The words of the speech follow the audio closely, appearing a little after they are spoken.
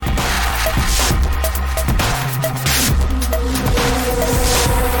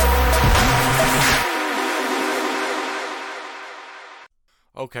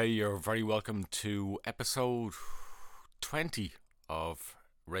Okay, you're very welcome to episode 20 of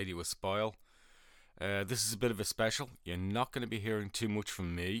Radio with Spoil. This is a bit of a special. You're not going to be hearing too much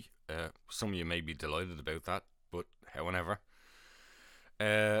from me. Some of you may be delighted about that, but however.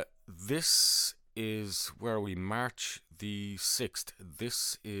 This is where we march the 6th.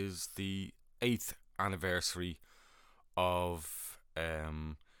 This is the 8th anniversary of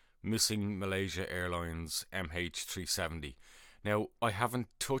missing Malaysia Airlines MH370. Now, I haven't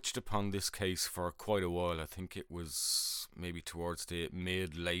touched upon this case for quite a while. I think it was maybe towards the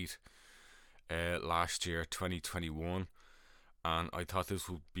mid-late last year, 2021. And I thought this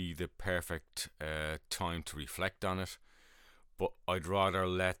would be the perfect time to reflect on it. But I'd rather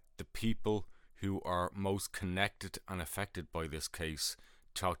let the people who are most connected and affected by this case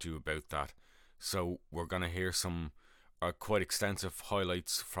talk to you about that. So we're going to hear some quite extensive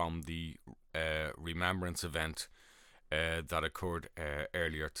highlights from the remembrance event that occurred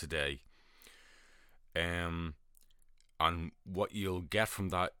earlier today. And what you'll get from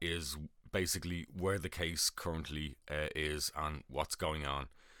that is basically where the case currently is and what's going on.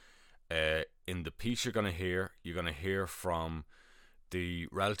 In the piece you're going to hear from the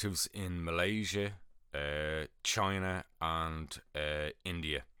relatives in Malaysia, China and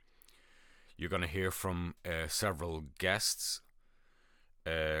India. You're going to hear from several guests.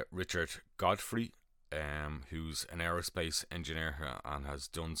 Richard Godfrey, who's an aerospace engineer and has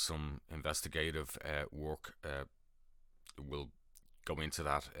done some investigative work. We'll go into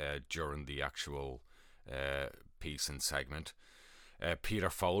that during the actual piece and segment. Peter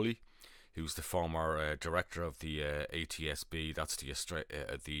Foley, who's the former director of the ATSB, that's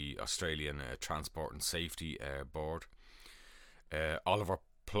the Australian Transport and Safety Board. Oliver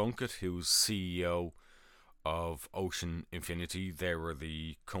Plunkett, who's CEO of Ocean Infinity. They were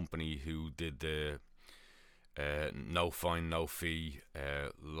the company who did the no fine, no fee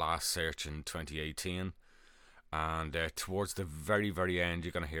last search in 2018. And towards the very end,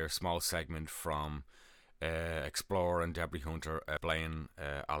 you're going to hear a small segment from explorer and debris hunter Blaine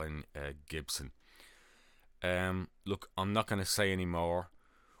Alan Gibson. Look, I'm not going to say any more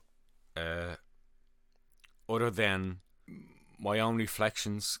other than my own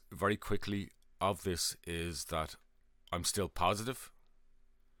reflections very quickly of this is that I'm still positive.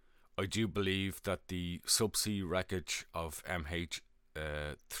 I do believe that the subsea wreckage of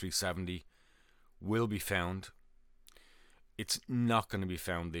MH370 will be found. It's not going to be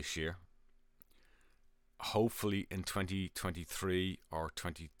found this year. Hopefully in 2023 or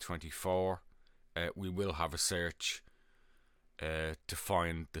 2024 we will have a search to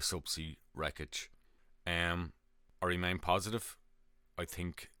find the subsea wreckage. I remain positive. I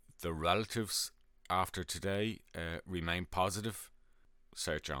think the relatives after today remain positive.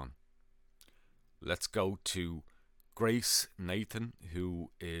 Search on. Let's go to Grace Nathan, who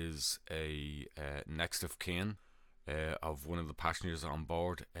is a next of kin of one of the passengers on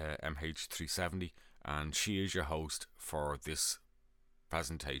board MH370, and she is your host for this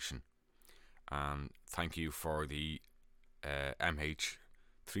presentation. And thank you for the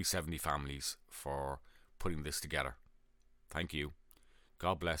MH370 families for putting this together. Thank you.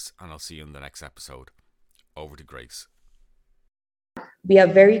 God bless, and I'll see you in the next episode. Over to Grace. We are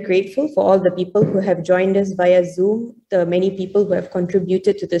very grateful for all the people who have joined us via Zoom, the many people who have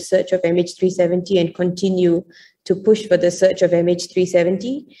contributed to the search of MH370 and continue to push for the search of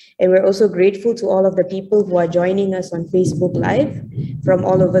MH370. And we're also grateful to all of the people who are joining us on Facebook Live from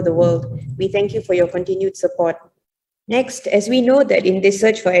all over the world. We thank you for your continued support. Next, as we know that in this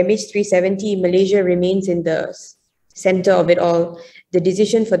search for MH370, Malaysia remains in the center of it all. The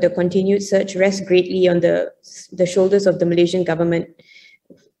decision for the continued search rests greatly on the shoulders of the Malaysian government.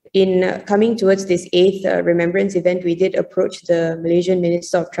 In coming towards this 8th remembrance event, we did approach the Malaysian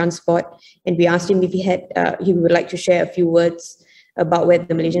Minister of Transport, and we asked him if he would like to share a few words about where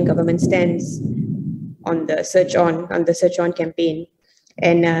the Malaysian government stands on the Search On campaign.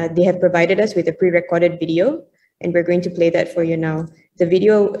 And they have provided us with a pre-recorded video, and we're going to play that for you now. The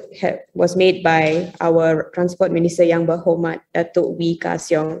video was made by our Transport Minister Yang Berhormat Datuk Wee Ka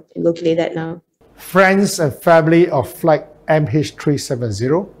Siong, and we'll play that now. Friends and family of Flight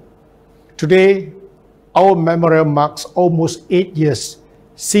MH370, today our memorial marks almost 8 years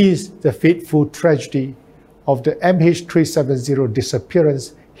since the fateful tragedy of the MH370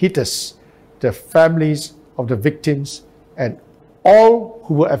 disappearance hit us, the families of the victims and all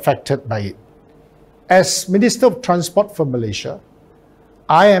who were affected by it. As Minister of Transport for Malaysia,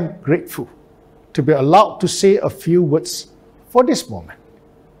 I am grateful to be allowed to say a few words for this moment.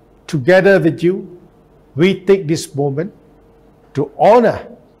 Together with you, we take this moment to honor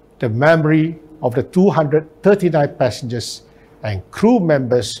the memory of the 239 passengers and crew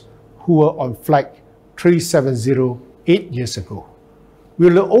members who were on Flight 370 8 years ago. We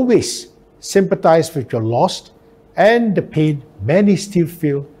will always sympathize with your loss and the pain many still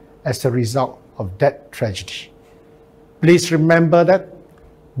feel as a result of that tragedy. Please remember that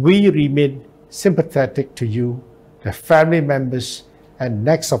we remain sympathetic to you, the family members and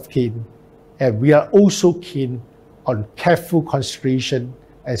next of kin, and we are also keen on careful consideration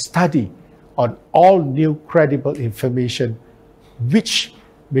and study on all new credible information which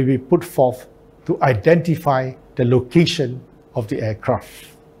may be put forth to identify the location of the aircraft.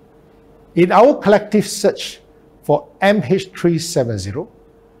 In our collective search for MH370,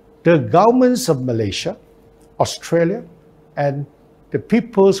 the governments of Malaysia, Australia, and the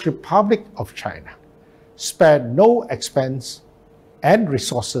People's Republic of China spared no expense and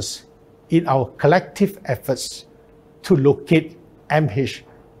resources in our collective efforts to locate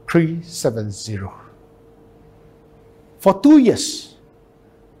MH370. For 2 years,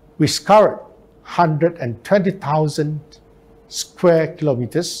 we scoured 120,000 square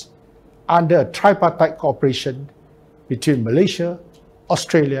kilometers under a tripartite cooperation between Malaysia,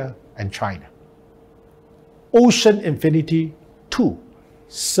 Australia, and China. Ocean Infinity 2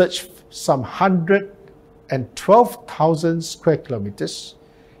 searched some 112,000 square kilometers,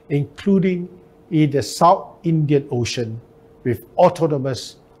 including in the South Indian Ocean with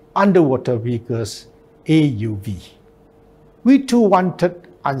autonomous underwater vehicles, AUV. We too wanted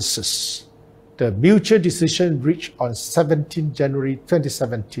answers. The mutual decision reached on 17 January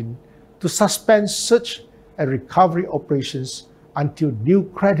 2017 to suspend search and recovery operations until new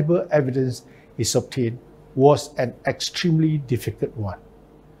credible evidence is obtained was an extremely difficult one.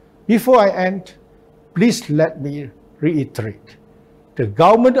 Before I end, please let me reiterate the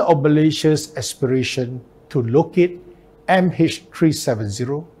government of Malaysia's aspiration to locate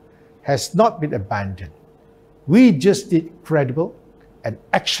MH370 has not been abandoned. We just need credible and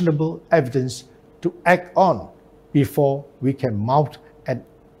actionable evidence to act on before we can mount an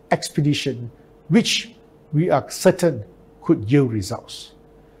expedition which we are certain could yield results.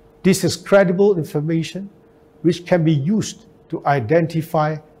 This is credible information which can be used to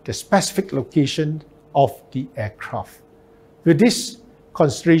identify the specific location of the aircraft. With this,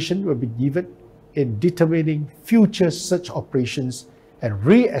 consideration will be given in determining future search operations and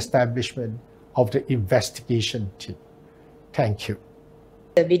re-establishment of the investigation team. Thank you.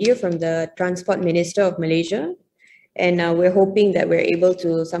 The video from the Transport Minister of Malaysia, and we're hoping that we're able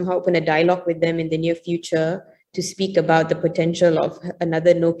to somehow open a dialogue with them in the near future to speak about the potential of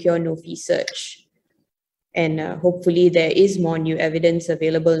another no cure, no fee search. And hopefully there is more new evidence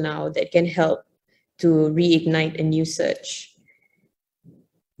available now that can help to reignite a new search.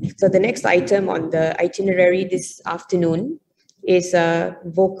 So the next item on the itinerary this afternoon is a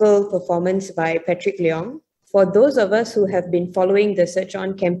vocal performance by Patrick Leong. For those of us who have been following the Search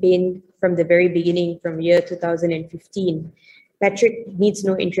On campaign from the very beginning, from year 2015, Patrick needs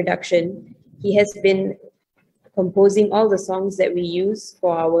no introduction. He has been composing all the songs that we use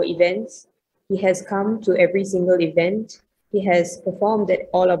for our events. He has come to every single event. He has performed at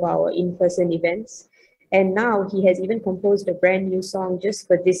all of our in-person events. And now he has even composed a brand new song just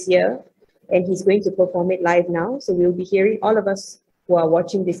for this year. And he's going to perform it live now. So we'll be hearing, all of us who are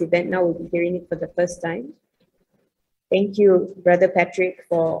watching this event now will be hearing it for the first time. Thank you, Brother Patrick,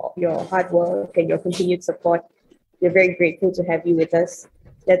 for your hard work and your continued support. We're very grateful to have you with us.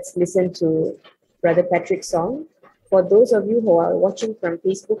 Let's listen to Brother Patrick's song. For those of you who are watching from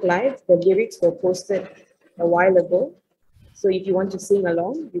Facebook Live, the lyrics were posted a while ago. So if you want to sing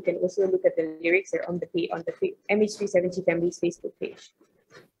along, you can also look at the lyrics on the MH370 Family's Facebook page.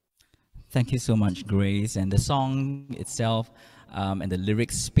 Thank you so much, Grace. And the song itself and the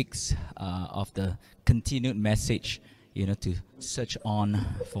lyrics speaks of the continued message, to search on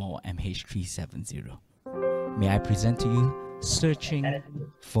for MH370. May I present to you, Searching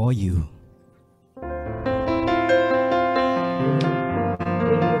for You.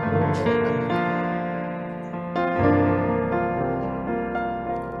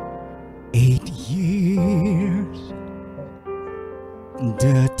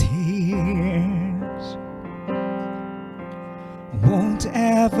 The tears won't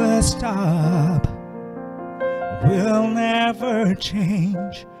ever stop, will never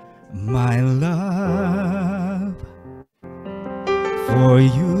change my love for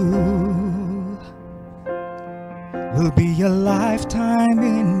you. Will be a lifetime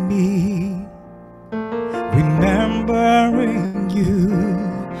in me, remembering you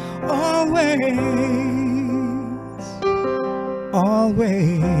always.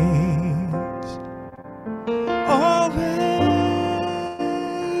 Always, always.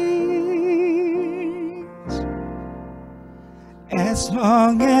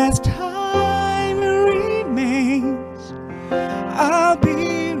 long as time remains, I'll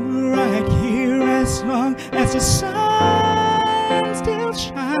be right here as long as the sun still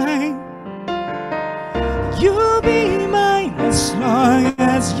shines. You'll be mine as long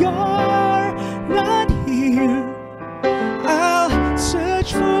as you're not here. I'll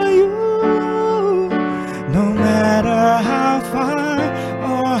search for you, no matter how far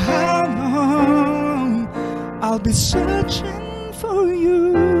or how long. I'll be searching for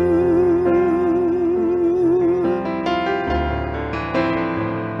you.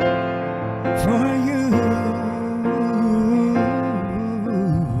 For you.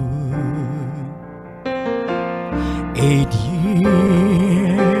 8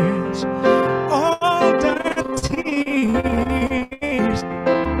 years, all the tears, I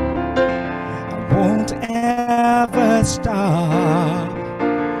won't ever stop,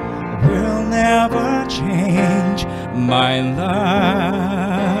 will never change my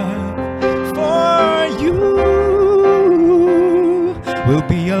love for you. Will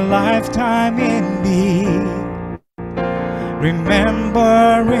be a lifetime in me,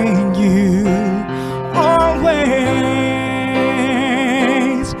 remembering you always,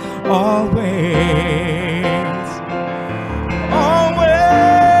 always, always.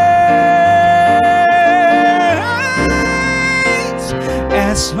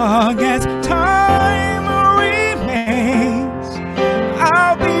 As long as time remains,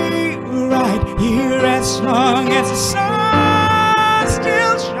 I'll be right here as long as the sun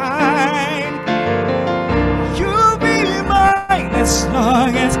still shines. You'll be mine as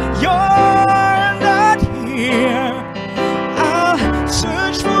long as you're not here. I'll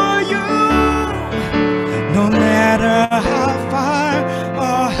search for you, no matter how far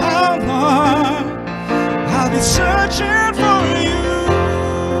or how long. I'll be searching for you.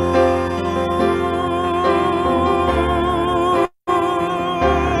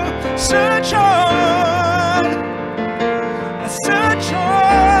 Search on, search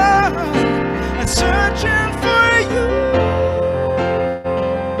on, searching for you.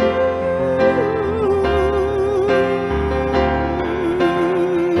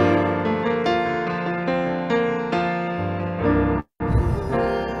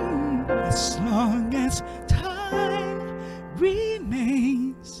 As long as time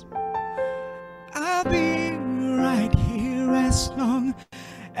remains, I'll be right here as long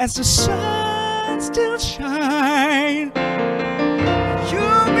as the sun still shines.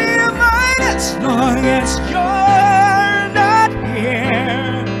 You'll be mine as long as you're not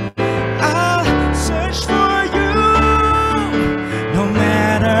here. I'll search for you, no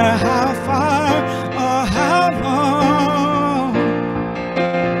matter how far or how long.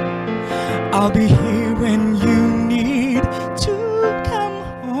 I'll be here when you need to come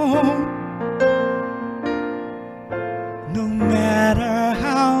home. No matter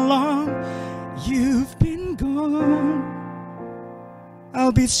how long you've been gone,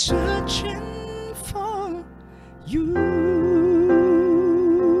 I'll be searching for you.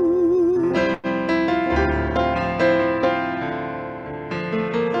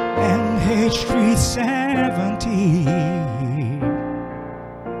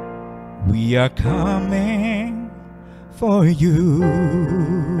 MH370, we are coming for you.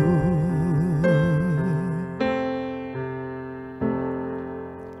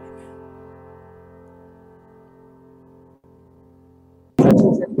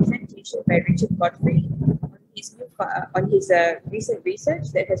 By Richard Godfrey on his recent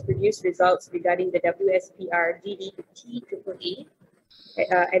research that has produced results regarding the WSPR DD-T-AAA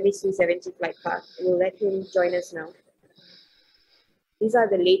MH370 flight path. We'll let him join us now. These are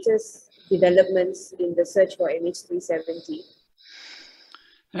the latest developments in the search for MH370.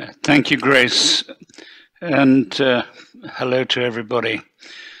 Thank you, Grace, and hello to everybody.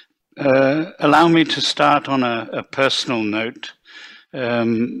 Allow me to start on a personal note.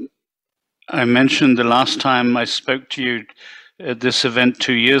 I mentioned the last time I spoke to you at this event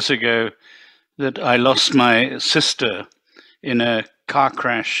 2 years ago that I lost my sister in a car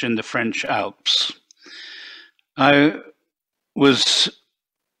crash in the French Alps. I was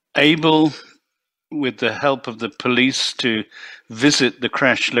able, with the help of the police, to visit the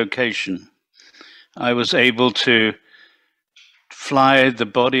crash location. I was able to fly the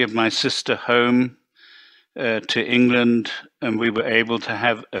body of my sister home to England, and we were able to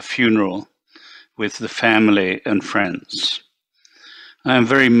have a funeral with the family and friends. I am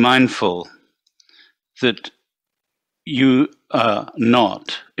very mindful that you are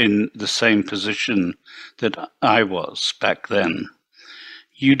not in the same position that I was back then.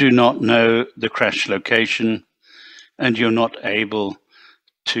 You do not know the crash location, and you're not able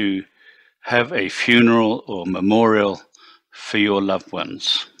to have a funeral or memorial for your loved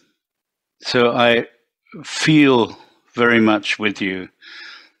ones. So I feel very much with you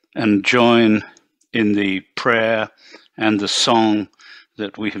and join in the prayer and the song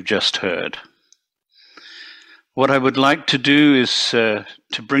that we have just heard. What I would like to do is to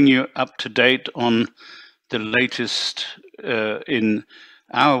bring you up to date on the latest in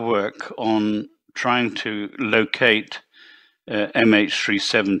our work on trying to locate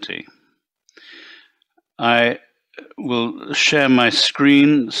MH370. I will share my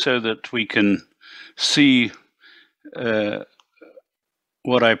screen so that we can see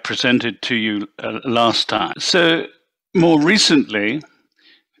what I presented to you last time. So more recently,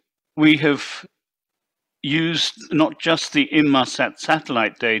 we have used not just the Inmarsat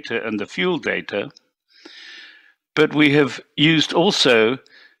satellite data and the fuel data, but we have used also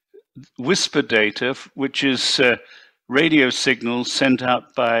WSPR data, which is radio signals sent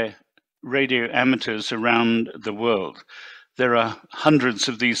out by radio amateurs around the world. There are hundreds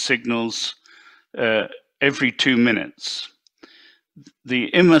of these signals every 2 minutes.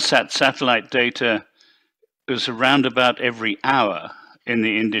 The Inmarsat satellite data is around about every hour in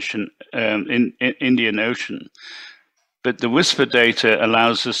the Indian Ocean. But the WSPR data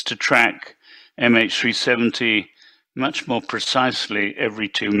allows us to track MH370 much more precisely every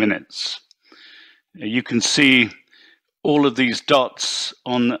 2 minutes. You can see all of these dots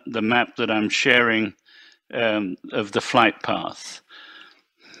on the map that I'm sharing of the flight path.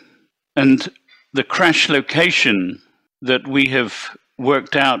 And the crash location that we have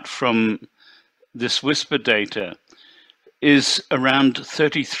worked out from this WSPR data is around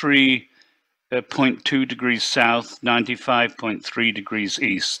 33.2 degrees south, 95.3 degrees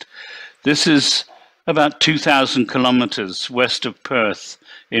east. This is about 2,000 kilometers west of Perth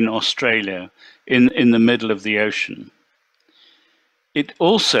in Australia, in the middle of the ocean. It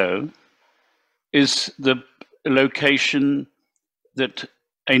also is the location that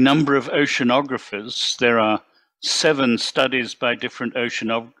a number of oceanographers, there are 7 studies by different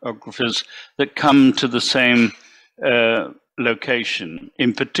oceanographers that come to the same location,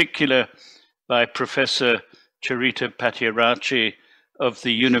 in particular by Professor Charita Pattiaratchi of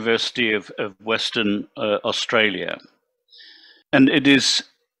the University of Western Australia. And it is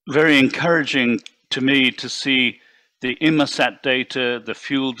very encouraging to me to see the Inmarsat data, the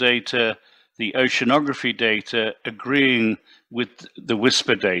fuel data, the oceanography data agreeing with the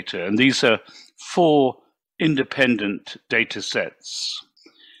WSPR data. And these are 4 independent data sets.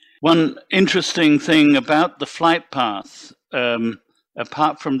 One interesting thing about the flight path,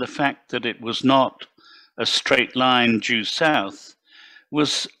 apart from the fact that it was not a straight line due south,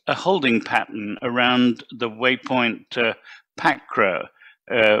 was a holding pattern around the waypoint Pakro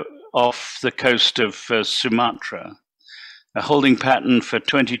off the coast of Sumatra. A holding pattern for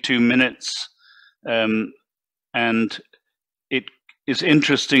 22 minutes, and it is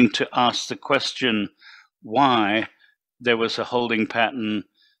interesting to ask the question why there was a holding pattern.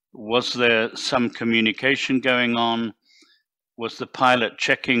 Was there some communication going on? Was the pilot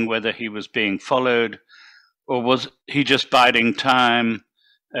checking whether he was being followed, or was he just biding time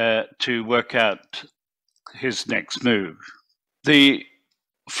to work out his next move? The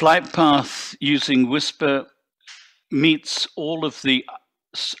flight path using WSPR meets all of the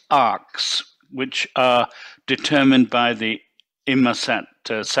arcs which are determined by the Inmarsat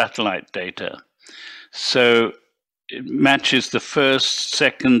satellite data. So it matches the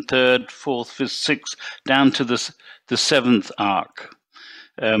 1st, 2nd, 3rd, 4th, 5th, 6th, down to the 7th arc.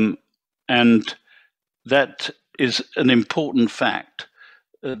 And that is an important fact,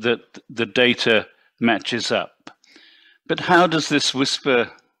 that the data matches up. But how does this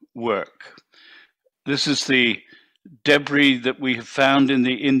WSPR work? This is the debris that we have found in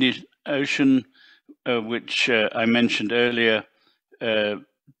the Indian Ocean, which I mentioned earlier.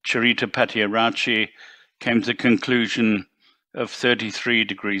 Charita Pattiaratchi came to the conclusion of 33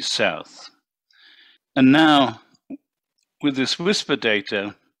 degrees south. And now, with this WSPR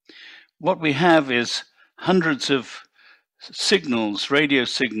data, what we have is hundreds of signals, radio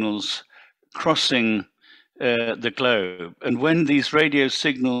signals, crossing the globe. And when these radio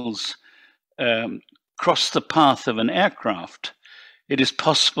signals cross the path of an aircraft, it is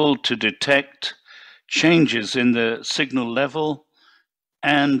possible to detect changes in the signal level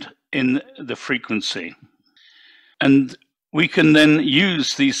and in the frequency. And we can then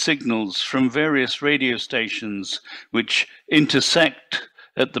use these signals from various radio stations which intersect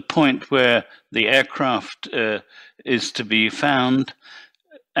at the point where the aircraft is to be found,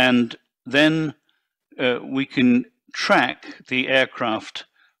 and then we can track the aircraft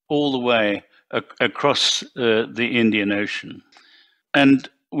all the way across the Indian Ocean. And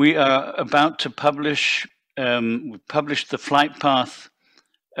we are about to publish we published the flight path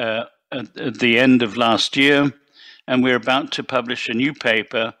at the end of last year, and we're about to publish a new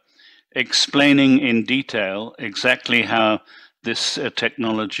paper explaining in detail exactly how this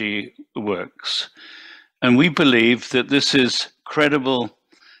technology works. And we believe that this is credible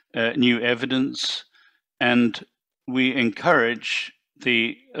new evidence, and we encourage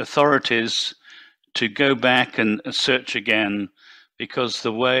the authorities to go back and search again, because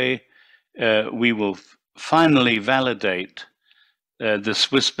the way we will finally validate this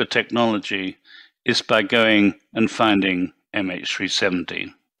WSPR technology is by going and finding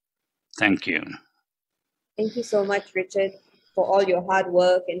MH370. Thank you. Thank you so much, Richard, for all your hard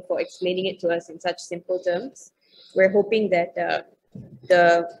work and for explaining it to us in such simple terms. We're hoping that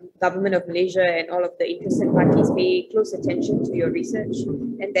the government of Malaysia and all of the interested parties pay close attention to your research,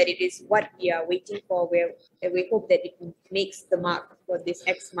 and that it is what we are waiting for, and we hope that it makes the mark for this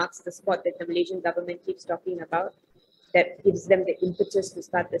X marks the spot that the Malaysian government keeps talking about, that gives them the impetus to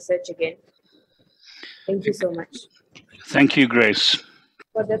start the search again. Thank you so much. Thank you, Grace.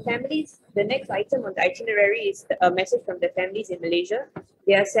 For the families, the next item on the itinerary is a message from the families in Malaysia.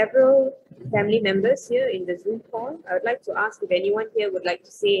 There are several family members here in the Zoom call. I would like to ask if anyone here would like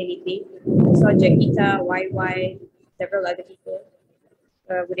to say anything. I saw Jaquita, YY, several other people.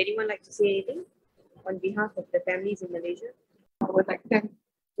 Would anyone like to say anything on behalf of the families in Malaysia? I would like to thank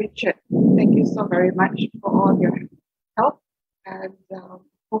Richard. Thank you so very much for all your help, and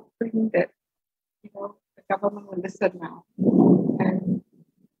hoping that the government will listen now and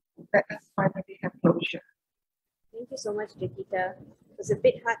let us finally have closure. Thank you so much, Jaquita. It was a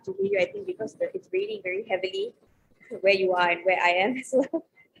bit hard to hear you, I think, because it's raining very heavily where you are and where I am as well.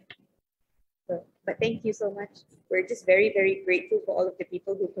 But thank you so much. We're just very, very grateful for all of the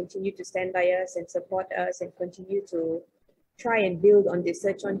people who continue to stand by us and support us and continue to try and build on this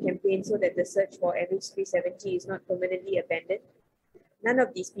Search On campaign so that the search for MH370 is not permanently abandoned. None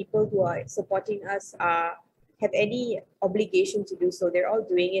of these people who are supporting us have any obligation to do so. They're all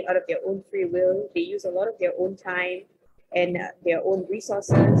doing it out of their own free will. They use a lot of their own time and their own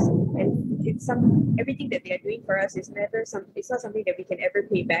resources. And everything that they are doing for us is it's not something that we can ever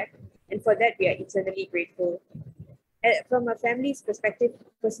pay back. And for that, we are eternally grateful. From a family's perspective,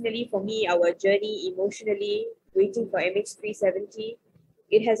 personally, for me, our journey emotionally, waiting for MH370,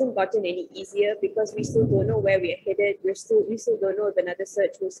 it hasn't gotten any easier because we still don't know where we are headed. We still don't know if another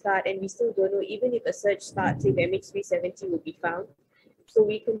search will start, and we still don't know even if a search starts, if MH370 will be found. So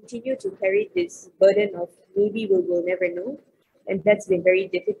we continue to carry this burden of maybe we'll never know, and that's been very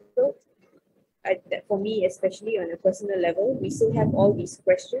difficult. For me, especially on a personal level, we still have all these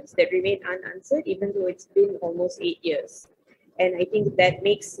questions that remain unanswered, even though it's been almost 8 years. And I think that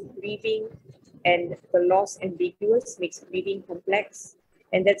makes grieving and the loss ambiguous, makes grieving complex.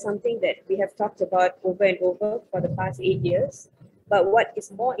 And that's something that we have talked about over and over for the past 8 years. But what is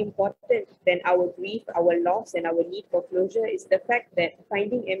more important than our grief, our loss, and our need for closure is the fact that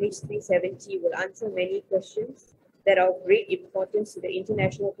finding MH370 will answer many questions that are of great importance to the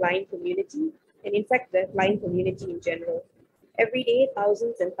international flying community, and in fact, the flying community in general. Every day,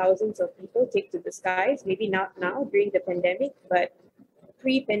 thousands and thousands of people take to the skies, maybe not now during the pandemic, but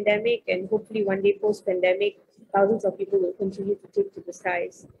pre-pandemic and hopefully one day post-pandemic, thousands of people will continue to take to the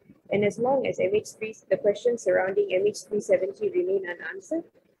skies. And as long as the questions surrounding MH370 remain unanswered,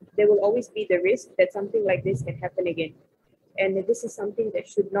 there will always be the risk that something like this can happen again. And this is something that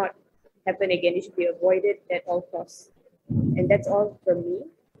should not happen again. It should be avoided at all costs. And that's all from me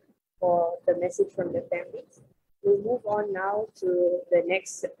for the message from the families. We'll move on now to the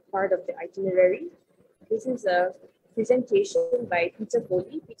next part of the itinerary. This is a presentation by Peter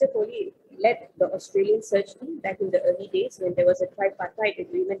Foley. Peter Foley led the Australian search team back in the early days when there was a tripartite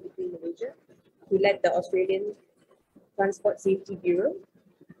agreement between Malaysia. He led the Australian Transport Safety Bureau.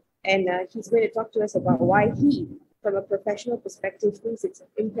 And he's going to talk to us about why he, from a professional perspective, thinks it's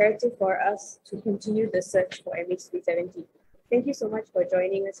imperative for us to continue the search for MH370. Thank you so much for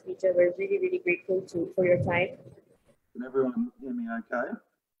joining us, Peter. We're really, really grateful for your time. Can everyone hear me okay?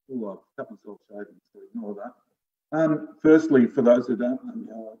 Oh, I've cut myself shaving, so ignore that. Firstly, for those who don't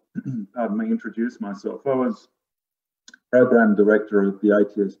know me, pardon me, introduce myself. I was Program Director of the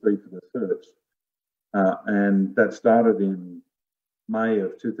ATSB for the search, and that started in May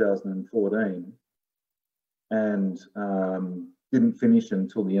of 2014 and didn't finish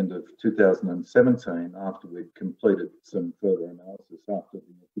until the end of 2017 after we'd completed some further analysis after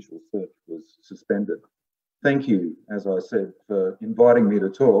the official search was suspended. Thank you, as I said, for inviting me to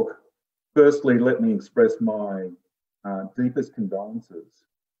talk. Firstly, let me express my deepest condolences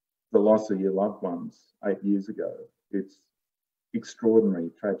for the loss of your loved ones 8 years ago. It's extraordinary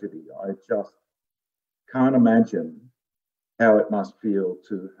tragedy. I just can't imagine how it must feel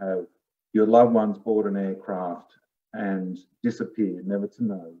to have your loved ones board an aircraft and disappear, never to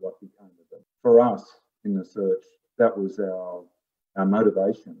know what became of them. For us in the search, that was our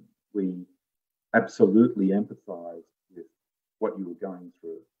motivation. We absolutely empathised with what you were going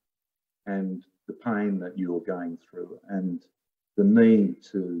through and the pain that you were going through and the need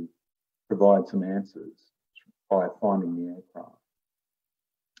to provide some answers by finding the aircraft.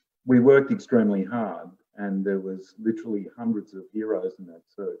 We worked extremely hard, and there was literally hundreds of heroes in that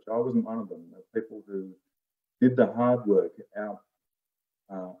search. I wasn't one of them. The people who did the hard work out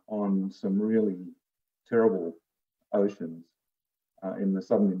on some really terrible oceans in the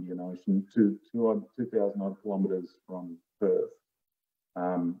southern Indian Ocean, 2,000 odd kilometres from Perth,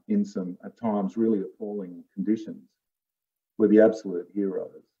 in some at times really appalling conditions, were the absolute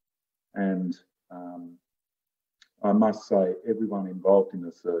heroes. And I must say, everyone involved in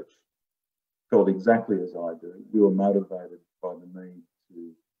the search felt exactly as I do. We were motivated by the need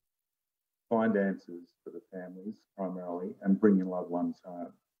to find answers for the families primarily and bring your loved ones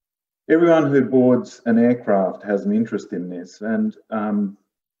home. Everyone who boards an aircraft has an interest in this, and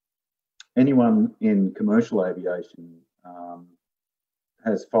anyone in commercial aviation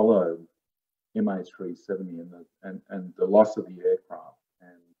has followed MH370 and the loss of the aircraft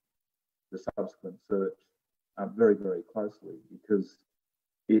and the subsequent search very, very closely, because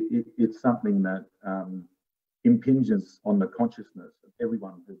it's something that impinges on the consciousness of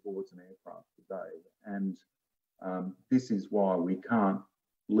everyone who boards an aircraft today. And this is why we can't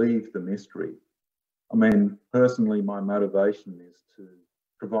leave the mystery. I mean, personally, my motivation is to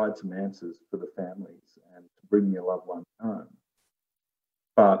provide some answers for the families and to bring your loved ones home.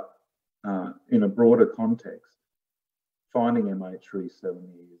 But in a broader context, finding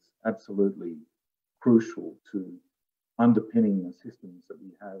MH370 is absolutely crucial to underpinning the systems that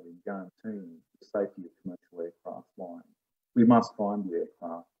we have in guaranteeing the safety of commercial aircraft flying. We must find the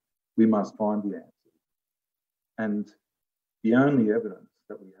aircraft. We must find the answers. And the only evidence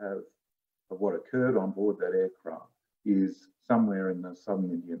that we have of what occurred on board that aircraft is somewhere in the southern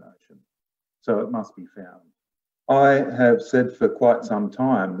Indian Ocean. So it must be found. I have said for quite some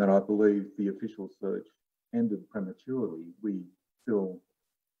time that I believe the official search ended prematurely. We still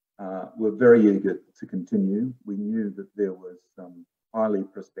were very eager to continue. We knew that there was some highly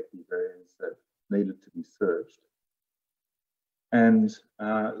prospective areas that needed to be searched. And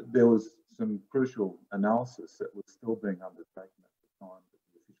there was some crucial analysis that was still being undertaken at the time that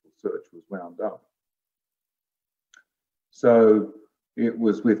the official search was wound up. So it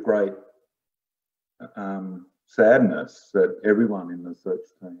was with great sadness that everyone in the search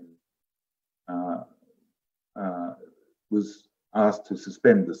team was asked to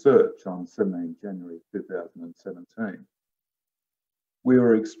suspend the search on 17 January 2017. We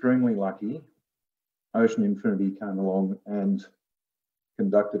were extremely lucky. Ocean Infinity came along and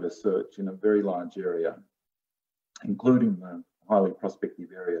conducted a search in a very large area, including the highly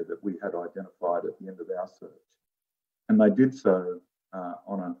prospective area that we had identified at the end of our search. And they did so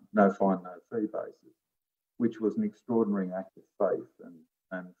on a no fine, no fee basis, which was an extraordinary act of faith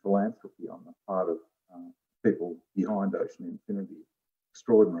and philanthropy on the part of people behind Ocean Infinity.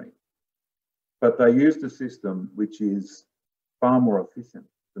 Extraordinary. But they used a system which is far more efficient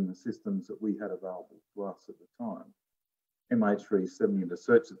than the systems that we had available to us at the time. MH370, the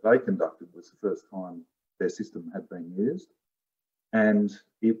search that they conducted was the first time their system had been used, and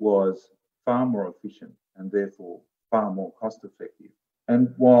it was far more efficient and therefore far more cost effective.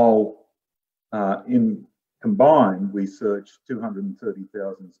 And while in combined we searched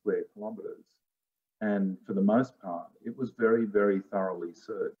 230,000 square kilometres, and for the most part it was very, very thoroughly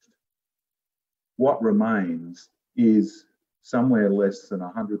searched, what remains is somewhere less than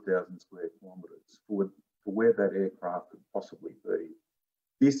 100,000 square kilometres for where that aircraft could possibly be.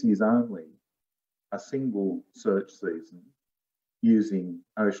 This is only a single search season using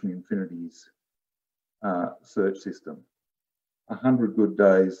Ocean Infinity's search system. 100 good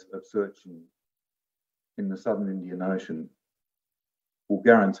days of searching in the southern Indian Ocean will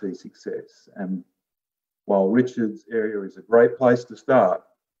guarantee success. And while Richard's area is a great place to start,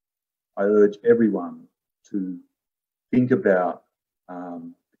 I urge everyone to think about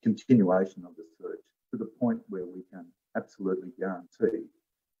the continuation of the search to the point where we can absolutely guarantee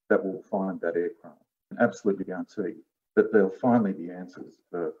that we'll find that aircraft, and absolutely guarantee that there'll finally be answers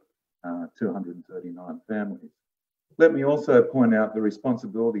for 239 families. Let me also point out the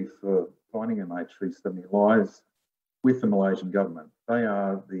responsibility for finding MH370 lies with the Malaysian government. They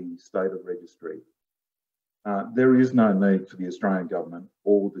are the state of registry. There is no need for the Australian government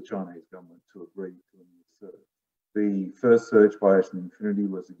or the Chinese government to agree to a new search. the first search by Ocean Infinity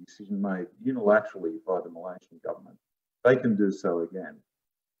was a decision made unilaterally by the Malaysian government. They can do so again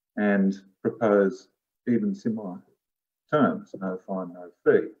and propose even similar terms, no fine, no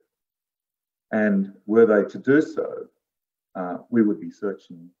fee. And were they to do so, we would be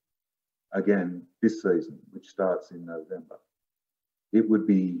searching again this season, which starts in November. It would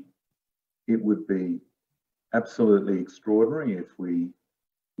be absolutely extraordinary if we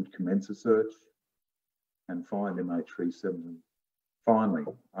would commence a search and find MH370 finally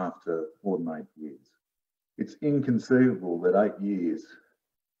after more than 8 years. It's inconceivable that 8 years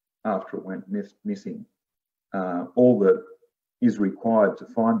after it went missing, all that is required to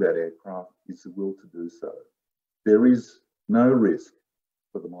find that aircraft is the will to do so. There is no risk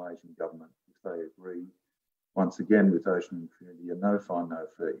for the Malaysian government if they agree, once again with Ocean Infinity, a no fine, no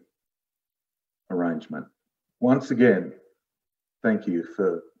fee arrangement. Once again, thank you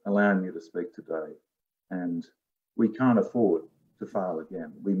for allowing me to speak today. And we can't afford to fail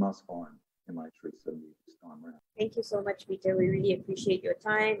again. We must find MH370 this time around. Thank you so much, Peter. We really appreciate your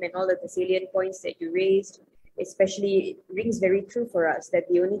time and all of the salient points that you raised. Especially, it rings very true for us that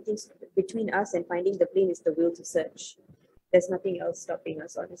the only thing between us and finding the plane is the will to search. There's nothing else stopping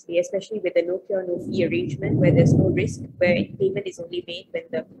us, honestly, especially with the no cure, no fee arrangement where there's no risk, where payment is only made when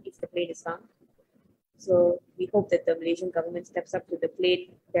if the plane is found. So we hope that the Malaysian government steps up to the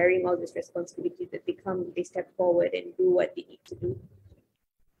plate, bearing all this responsibility, that they step forward and do what they need to do.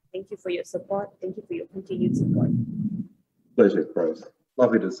 Thank you for your support. Thank you for your continued support. Pleasure, Grace.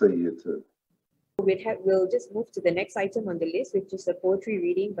 Lovely to see you too. We'll just move to the next item on the list, which is a poetry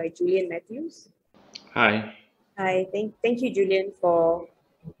reading by Julian Matthews. Hi. Hi, thank you, Julian, for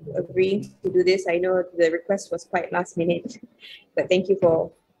agreeing to do this. I know the request was quite last minute, but thank you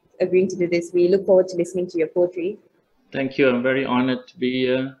for agreeing to do this. We look forward to listening to your poetry. Thank you. I'm very honored to be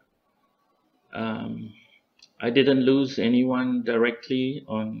here. I didn't lose anyone directly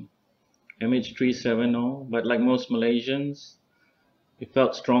on MH370, but like most Malaysians, we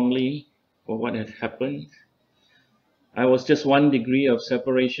felt strongly for what had happened. I was just 1 degree of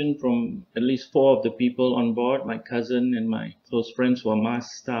separation from at least 4 of the people on board. My cousin and my close friends were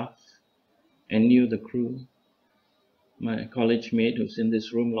MAS staff and knew the crew. My college mate who's in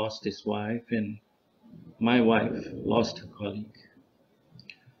this room lost his wife, and my wife lost her colleague.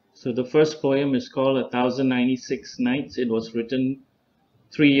 So the first poem is called 1096 Nights. It was written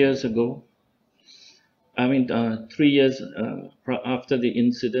 3 years ago. 3 years after the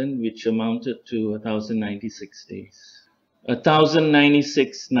incident, which amounted to 1096 days.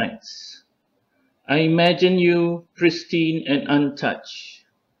 1096 nights. I imagine you pristine and untouched.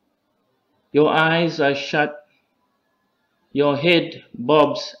 Your eyes are shut. Your head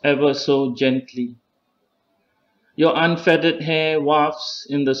bobs ever so gently. Your unfeathered hair wafts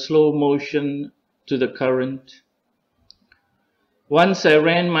in the slow motion to the current. Once I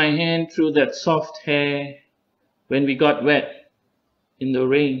ran my hand through that soft hair when we got wet in the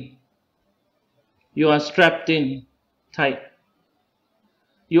rain. You are strapped in tight.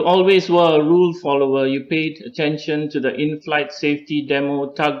 You always were a rule follower. You paid attention to the in-flight safety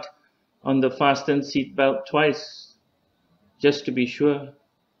demo, tugged on the fastened seatbelt twice, just to be sure.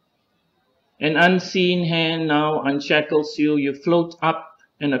 An unseen hand now unshackles you. You float up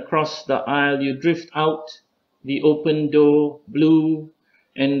and across the aisle. You drift out the open door, blue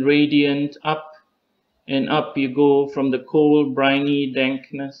and radiant. Up and up you go from the cold, briny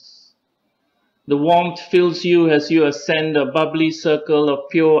dankness. The warmth fills you as you ascend. A bubbly circle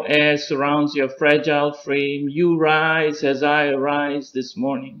of pure air surrounds your fragile frame. You rise as I arise this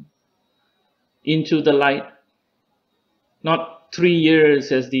morning into the light. Not 3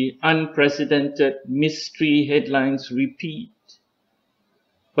 years as the unprecedented mystery headlines repeat,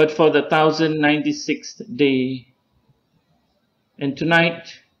 but for the 1096th day. And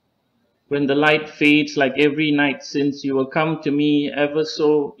tonight, when the light fades like every night since, you will come to me ever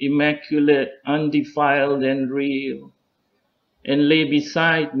so immaculate, undefiled and real, and lay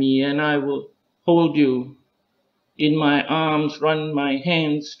beside me, and I will hold you in my arms, run my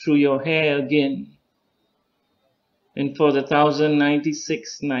hands through your hair again. And for the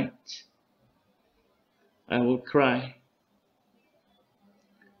 1096th night, I will cry.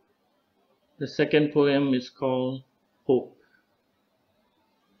 The second poem is called Hope.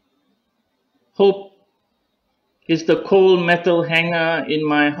 Hope is the cold metal hanger in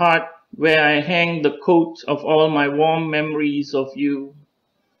my heart where I hang the coat of all my warm memories of you,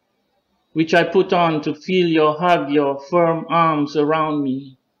 which I put on to feel your hug, your firm arms around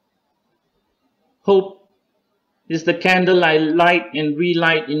me. Hope is the candle I light and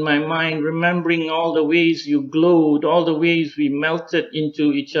relight in my mind, remembering all the ways you glowed, all the ways we melted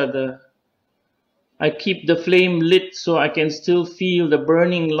into each other. I keep the flame lit so I can still feel the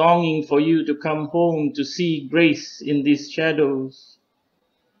burning longing for you to come home to see grace in these shadows.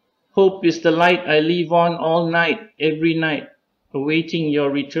 Hope is the light I leave on all night, every night, awaiting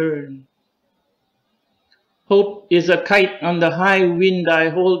your return. Hope is a kite on the high wind. I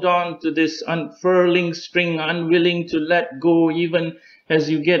hold on to this unfurling string, unwilling to let go, even as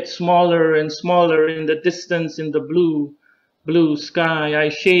you get smaller and smaller in the distance in the blue, blue sky. I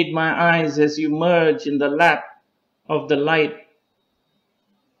shade my eyes as you merge in the lap of the light.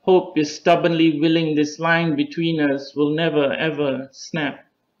 Hope is stubbornly willing this line between us will never ever snap.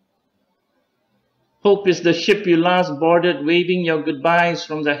 Hope is the ship you last boarded, waving your goodbyes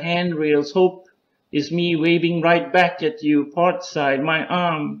from the handrails. Hope is me waving right back at you, port side, my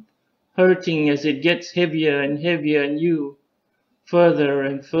arm hurting as it gets heavier and heavier, and you further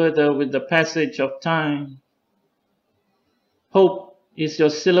and further with the passage of time. Hope is your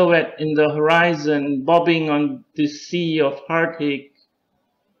silhouette in the horizon, bobbing on this sea of heartache.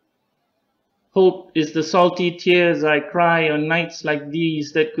 Hope is the salty tears I cry on nights like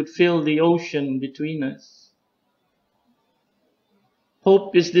these that could fill the ocean between us.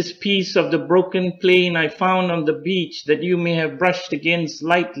 Hope is this piece of the broken plane I found on the beach that you may have brushed against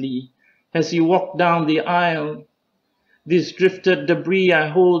lightly as you walk down the aisle. This drifted debris I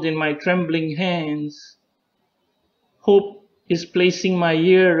hold in my trembling hands. Hope is placing my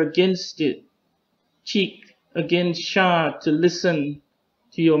ear against it, cheek against shard to listen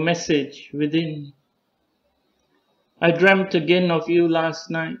to your message within. I dreamt again of you last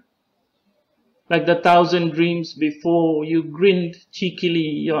night. Like the 1,000 dreams before, you grinned cheekily,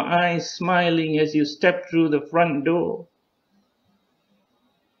 your eyes smiling as you stepped through the front door.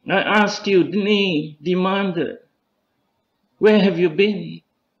 I asked you, demanded, where have you been?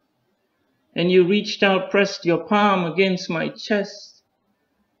 And you reached out, pressed your palm against my chest,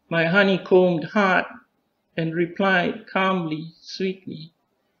 my honeycombed heart, and replied calmly, sweetly,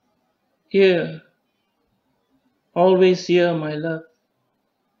 here, always here, my love.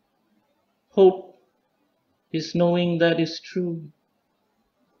 Hope is knowing that is true.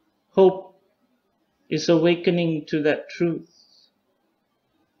 Hope is awakening to that truth.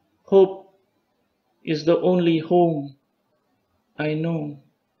 Hope is the only home I know.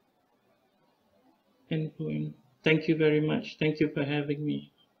 End point. Thank you very much. Thank you for having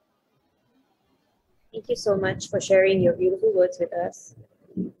me. Thank you so much for sharing your beautiful words with us.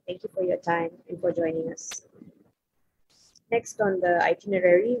 Thank you for your time and for joining us. Next on the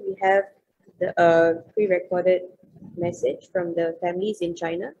itinerary, we have the pre-recorded message from the families in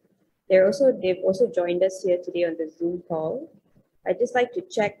China. They've also joined us here today on the Zoom call. I'd just like to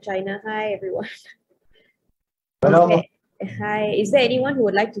check China. Hi, everyone. Hello. Okay. Hi. Is there anyone who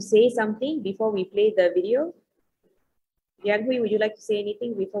would like to say something before we play the video? Yang Hui, would you like to say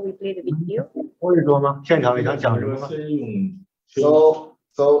anything before we play the video?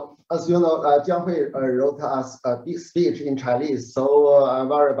 So as you know, Jiang Hui wrote us a big speech in Chinese. So I'm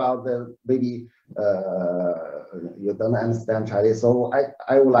worried about the maybe you don't understand Chinese. So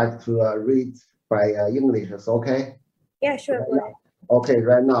I would like to read by English. It's okay? Yeah, sure. Okay,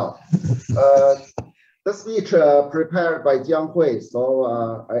 right now. The speech prepared by Jiang Hui. So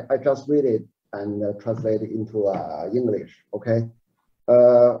I just read it and translate it into English. Okay,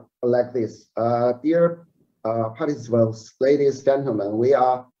 like this. Dear participants, ladies and gentlemen, we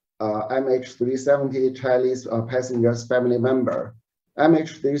are MH370 Chinese passengers family member.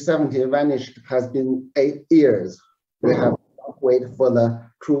 MH370 vanished has been 8 years. We have waited for the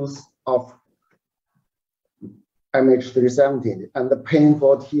truth of MH370, and the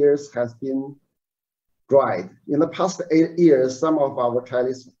painful tears has been dried. In the past 8 years, some of our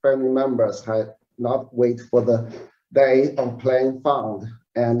Chinese family members had not waited for the day of plane found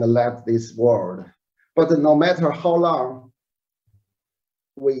and left this world. But no matter how long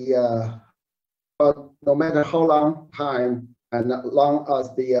time and long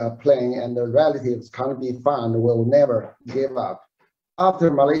as the plane and the relatives can't be found, we'll never give up. After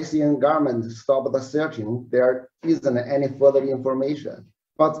Malaysian government stopped the searching, there isn't any further information.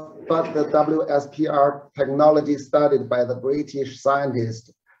 But the WSPR technology studied by the British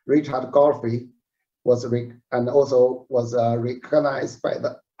scientist Richard Godfrey was recognized by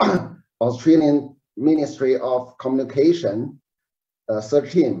the Australian Ministry of Communication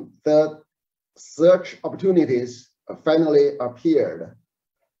search team. The search opportunities finally appeared.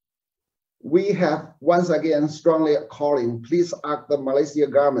 We have once again strongly calling, please ask the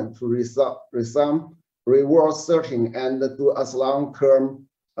Malaysian government to resume reward searching and do as long-term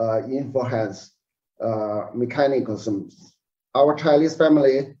enhanced mechanisms. Our Chinese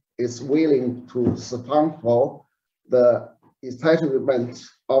family is willing to support the establishment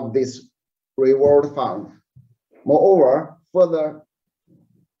of this Reward Fund. Moreover, further,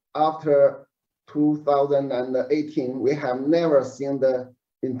 after 2018, we have never seen the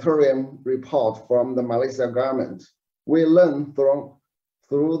interim report from the Malaysia government. We learned through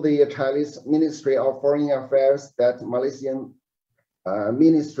the Chinese Ministry of Foreign Affairs that Malaysian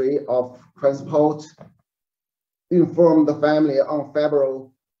Ministry of Transport informed the family on February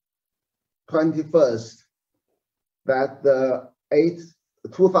 21st that the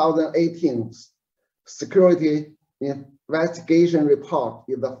 2018 security investigation report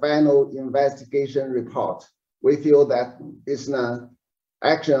is the final investigation report. We feel that it's an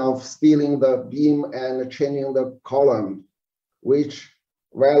action of stealing the beam and changing the column, which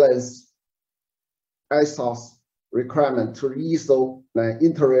violates ISO's requirement to issue an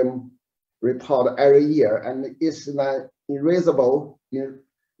interim report every year, and it's an irresponsible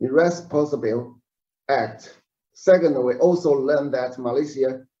act. Second, we also learned that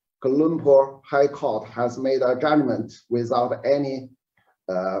Malaysia Kuala Lumpur High Court has made a judgment without any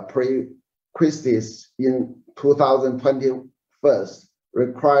prejudice in 2021,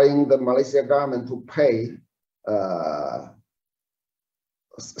 requiring the Malaysia government to pay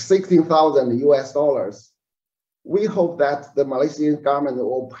 $16,000 US. We hope that the Malaysian government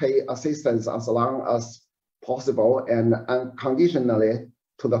will pay assistance as long as possible and unconditionally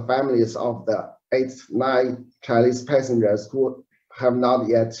to the families of the 9 Chinese passengers who have not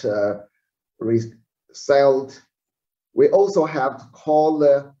yet resettled. We also have to call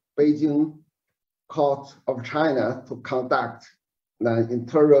the Beijing Court of China to conduct an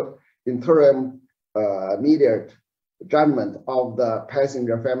interim immediate judgment of the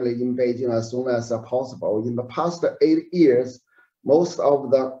passenger family in Beijing as soon as possible. In the past 8 years, most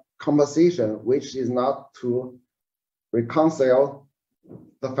of the compensation, which is not to reconcile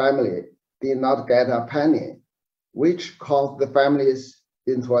the family, did not get a penny, which caused the families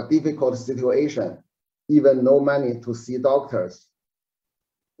into a difficult situation, even no money to see doctors.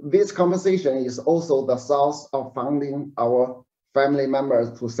 This compensation is also the source of funding our family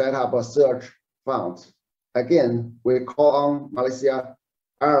members to set up a search fund. Again, we call on Malaysia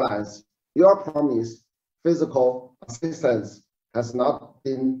Airlines. Your promise, physical assistance has not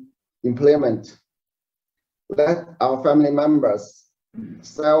been implemented. Let our family members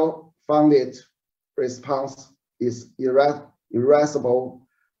self-funded response is irresponsible.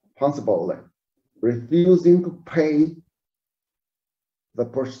 Refusing to pay the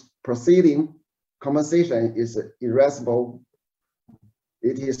proceeding compensation is irresponsible.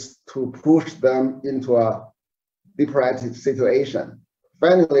 It is to push them into a depressed situation.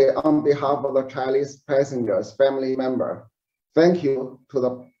 Finally, on behalf of the Chinese passengers family member, thank you to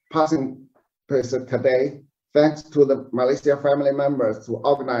the passengers today. Thanks to the Malaysia family members to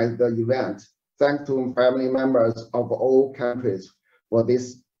organize the event. Thanks to family members of all countries for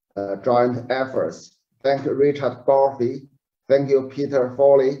this joint efforts. Thank you, Richard Gorfy. Thank you, Peter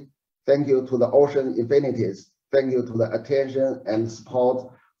Foley. Thank you to the Ocean Infinities. Thank you to the attention and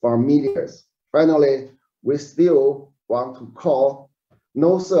support from media. Finally, we still want to call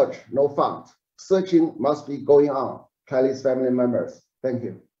no search, no fund. Searching must be going on. Chinese family members, thank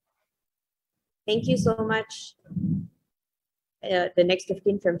you. Thank you so much. The next of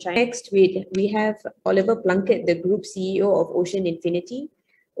kin from China. Next, we have Oliver Plunkett, the Group CEO of Ocean Infinity.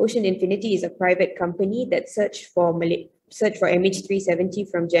 Ocean Infinity is a private company that searched for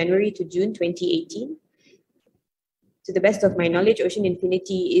MH370 from January to June 2018. To the best of my knowledge, Ocean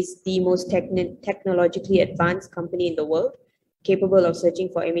Infinity is the most technologically advanced company in the world, capable of searching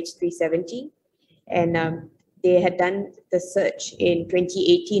for MH370. And they had done the search in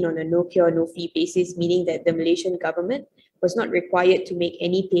 2018 on a no cure, no fee basis, meaning that the Malaysian government was not required to make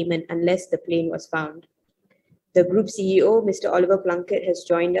any payment unless the plane was found. The group CEO, Mr. Oliver Plunkett, has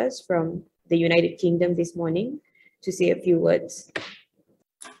joined us from the United Kingdom this morning to say a few words.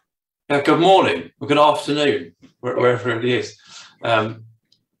 Good morning, or good afternoon, wherever it is. I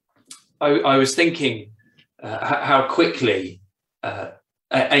was thinking how quickly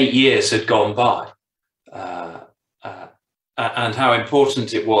 8 years had gone by, and how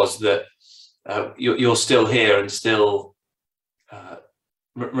important it was that you're still here and still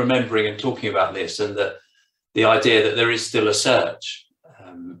remembering and talking about this, and that the idea that there is still a search.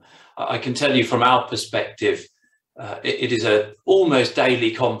 I can tell you from our perspective, it is an almost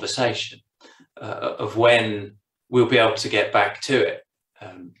daily conversation of when we'll be able to get back to it.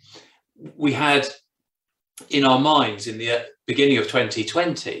 We had in our minds in the beginning of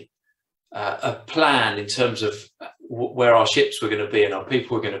 2020 a plan in terms of where our ships were going to be and our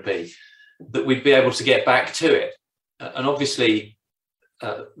people were going to be, that we'd be able to get back to it. And obviously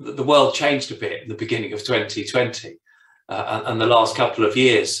the world changed a bit in the beginning of 2020, and the last couple of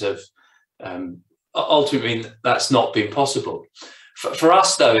years have Ultimately, that's not been possible. For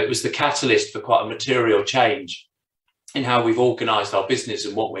us, though, it was the catalyst for quite a material change in how we've organised our business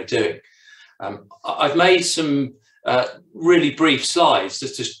and what we're doing. I've made some really brief slides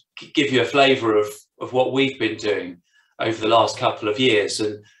just to give you a flavour of what we've been doing over the last couple of years,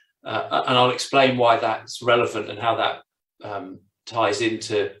 and I'll explain why that's relevant and how that ties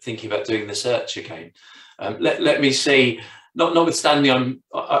into thinking about doing the search again. Let me see. Notwithstanding,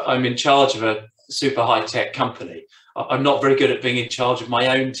 I'm in charge of a super high-tech company. I'm not very good at being in charge of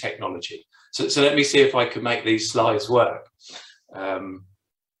my own technology. So let me see if I can make these slides work.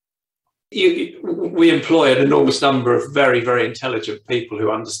 We employ an enormous number of very, very intelligent people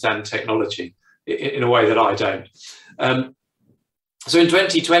who understand technology in a way that I don't. So in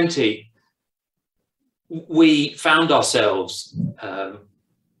 2020, we found ourselves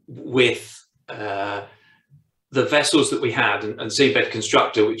with the vessels that we had, and Seabed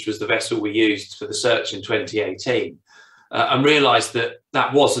Constructor, which was the vessel we used for the search in 2018, and realised that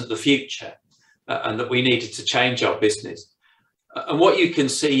that wasn't the future, and that we needed to change our business. And what you can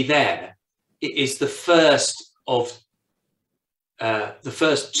see there is the first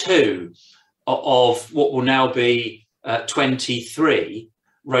two of what will now be 23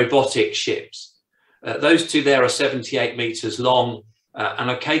 robotic ships. Those two there are 78 metres long and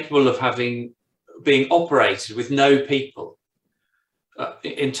are capable of being operated with no people,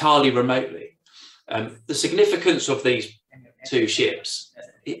 entirely remotely. The significance of these two ships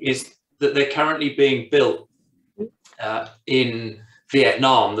is that they're currently being built in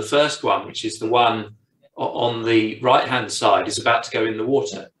Vietnam. The first one, which is the one on the right-hand side, is about to go in the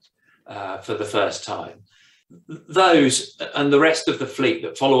water for the first time. Those and the rest of the fleet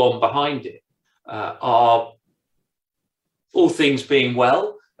that follow on behind it are, all things being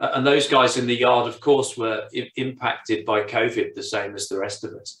well, and those guys in the yard, of course, were impacted by COVID the same as the rest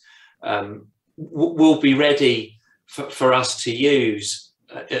of us, will be ready for us to use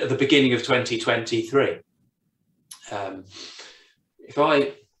at the beginning of 2023. If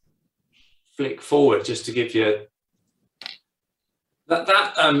I flick forward just to give you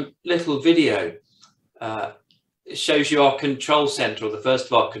that little video, it shows you our control centre, or the first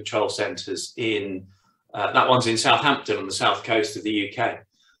of our control centres in, that one's in Southampton on the south coast of the UK.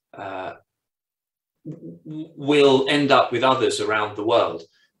 We'll end up with others around the world,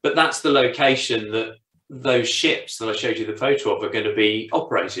 but that's the location that those ships that I showed you the photo of are going to be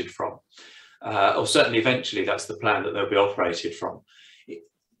operated from, or certainly eventually that's the plan, that they'll be operated from.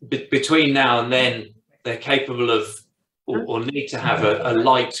 Between now and then, they're capable of or need to have a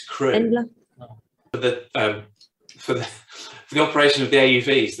light crew for the operation of the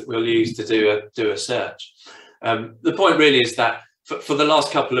AUVs that we'll use to do a search. The point really is that for the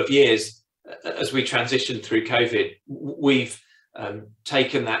last couple of years, as we transitioned through COVID, we've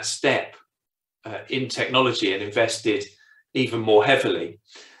taken that step in technology and invested even more heavily.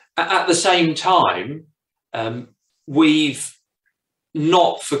 At the same time, we've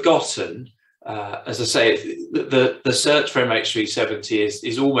not forgotten, as I say, the search for MH370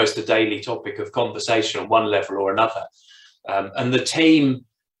 is almost a daily topic of conversation on one level or another. And the team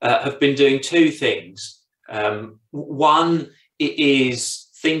have been doing two things. One is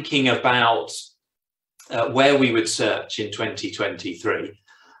thinking about where we would search in 2023.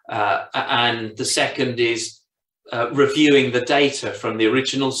 And the second is reviewing the data from the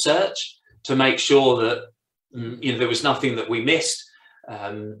original search to make sure that there was nothing that we missed.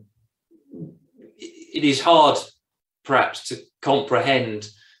 It is hard, perhaps, to comprehend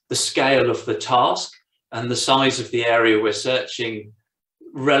the scale of the task and the size of the area we're searching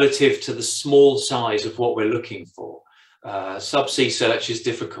relative to the small size of what we're looking for. Subsea search is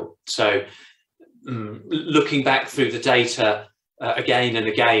difficult. So looking back through the data again and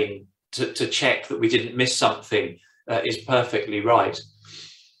again to check that we didn't miss something is perfectly right.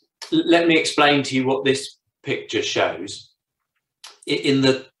 Let me explain to you what this picture shows.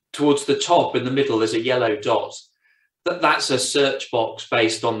 Towards the top in the middle, there's a yellow dot. That's a search box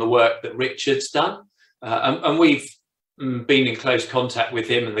based on the work that Richard's done. And we've been in close contact with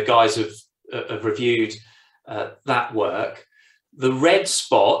him, and the guys have reviewed that work. The red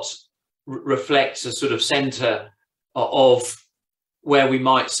spot reflects a sort of centre of where we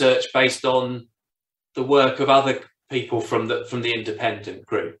might search based on the work of other people from the independent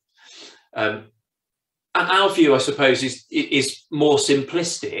group. Our view, I suppose, is more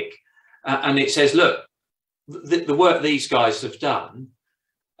simplistic, and it says, look, the work these guys have done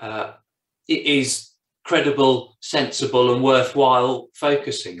it is credible, sensible, and worthwhile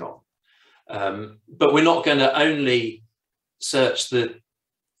focusing on. But we're not going to only search the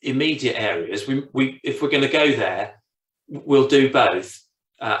immediate areas. If we're going to go there, we'll do both.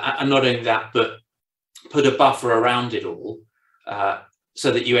 and not only that, but put a buffer around it all,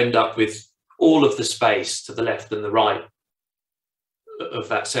 so that you end up with all of the space to the left and the right of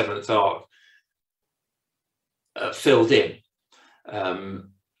that 7th arc filled in.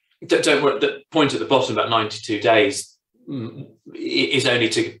 Don't worry, the point at the bottom about 92 days is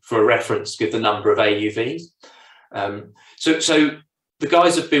only for a reference to give the number of AUVs. So the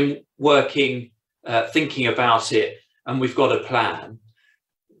guys have been working, thinking about it, and we've got a plan.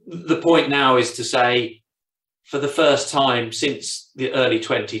 The point now is to say, for the first time since the early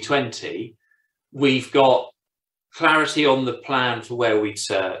 2020, we've got clarity on the plan for where we'd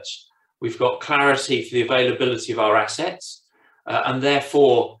search. We've got clarity for the availability of our assets, and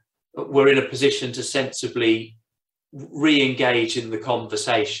therefore we're in a position to sensibly re-engage in the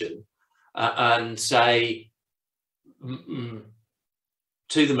conversation and say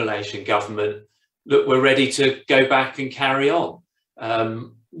to the Malaysian government, look, we're ready to go back and carry on.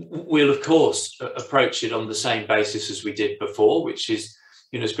 We'll, of course, approach it on the same basis as we did before, which is,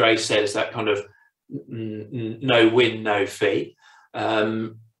 you know, as Grace says, that kind of no win, no fee.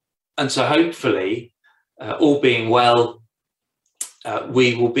 And so hopefully, all being well,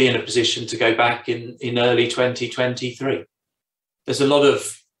 we will be in a position to go back in early 2023. There's a lot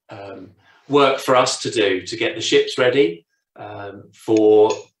of work for us to do to get the ships ready,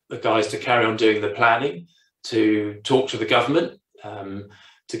 for the guys to carry on doing the planning, to talk to the government,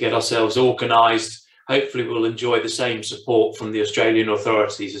 to get ourselves organised. Hopefully we'll enjoy the same support from the Australian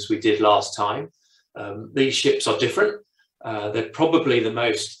authorities as we did last time. These ships are different. They're probably the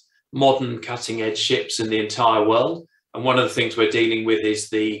most modern cutting-edge ships in the entire world. And one of the things we're dealing with is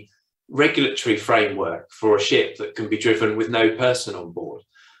the regulatory framework for a ship that can be driven with no person on board,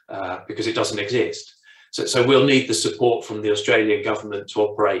 because it doesn't exist. So we'll need the support from the Australian government to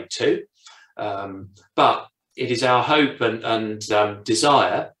operate too. But it is our hope and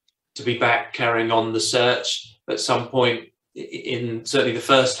desire to be back carrying on the search at some point in certainly the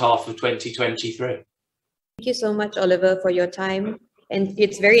first half of 2023. Thank you so much, Oliver, for your time. And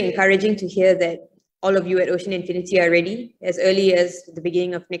it's very encouraging to hear that all of you at Ocean Infinity are ready as early as the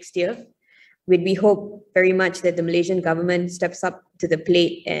beginning of next year. We hope very much that the Malaysian government steps up to the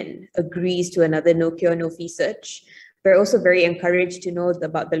plate and agrees to another no cure, no fee search. We're also very encouraged to know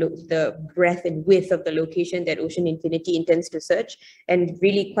about the breadth and width of the location that Ocean Infinity intends to search, and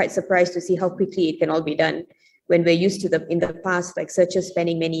really quite surprised to see how quickly it can all be done. When we're used to in the past, like searches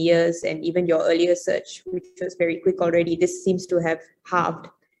spanning many years, and even your earlier search, which was very quick already, this seems to have halved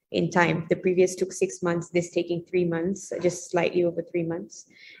in time. The previous took 6 months, this taking 3 months, just slightly over 3 months.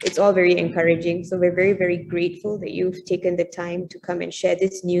 It's all very encouraging. So we're very, very grateful that you've taken the time to come and share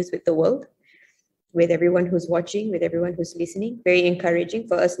this news with the world, with everyone who's watching, with everyone who's listening. Very encouraging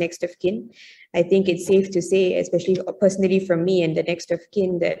for us next of kin. I think it's safe to say, especially personally from me and the next of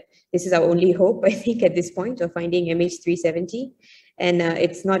kin, that this is our only hope, I think, at this point of finding MH370. And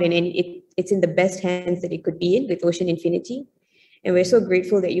it's not in it's in the best hands that it could be in with Ocean Infinity. And we're so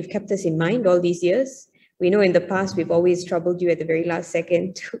grateful that you've kept us in mind all these years. We know in the past we've always troubled you at the very last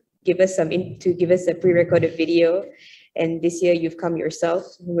second to give us a pre-recorded video. And this year you've come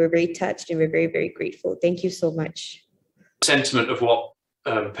yourself. We're very touched and we're very, very grateful. Thank you so much. The sentiment of what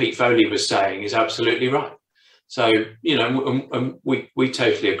Pete Foley was saying is absolutely right. So, you know, and we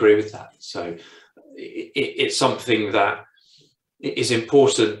totally agree with that. So it's something that is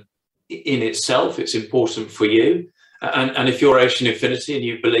important in itself. It's important for you. And if you're Ocean Infinity and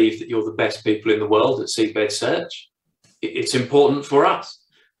you believe that you're the best people in the world at seabed search, it's important for us.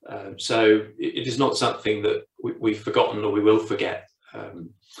 So it is not something that we've forgotten or we will forget.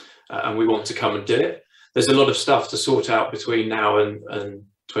 And we want to come and do it. There's a lot of stuff to sort out between now and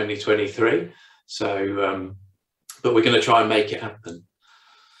 2023. So, but we're going to try and make it happen.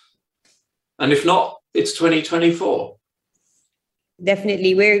 And if not, it's 2024.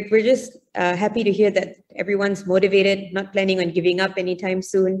 Definitely. We're just happy to hear that everyone's motivated, not planning on giving up anytime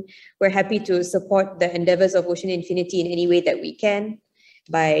soon. We're happy to support the endeavors of Ocean Infinity in any way that we can,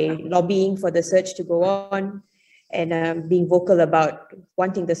 by lobbying for the search to go on and being vocal about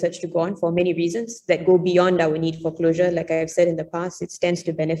wanting the search to go on for many reasons that go beyond our need for closure. Like I've said in the past, it stands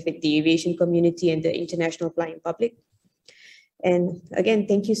to benefit the aviation community and the international flying public. And again,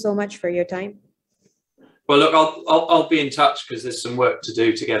 thank you so much for your time. Well, look, I'll be in touch because there's some work to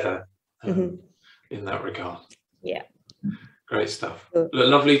do together in that regard. Yeah. Great stuff. Look,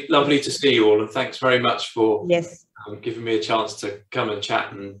 lovely to see you all, and thanks very much for giving me a chance to come and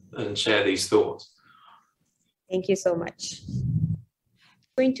chat and share these thoughts. Thank you so much.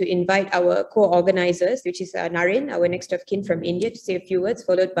 going to invite our co-organizers, which is Naren, our next of kin from India, to say a few words,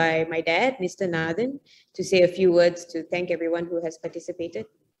 followed by my dad, Mr. Nathan, to say a few words to thank everyone who has participated.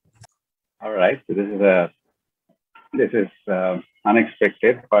 All right. So this is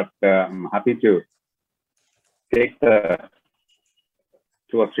unexpected, but I'm happy to take the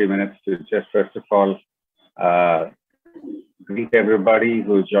 2 or 3 minutes to just first of all greet everybody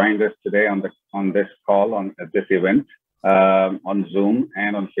who joined us today on this call at this event on Zoom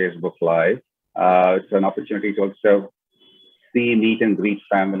and on Facebook Live. It's an opportunity to also see, meet, and greet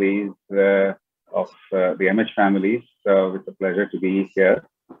families of the MH families. So it's a pleasure to be here.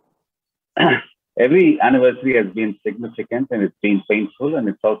 Every anniversary has been significant and it's been painful, and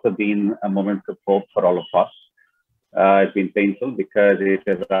it's also been a moment of hope for all of us. It's been painful because it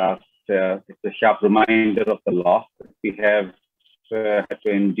is it's a sharp reminder of the loss that we have had to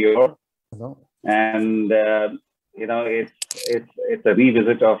endure. And you know, it's a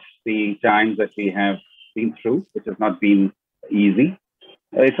revisit of the times that we have been through, which has not been easy.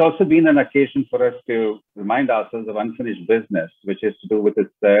 It's also been an occasion for us to remind ourselves of unfinished business, which is to do with the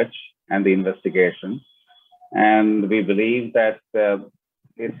search and the investigation. And we believe that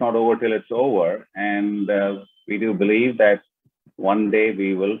it's not over till it's over. And we do believe that one day we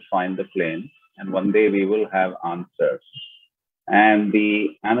will find the plane and one day we will have answers. And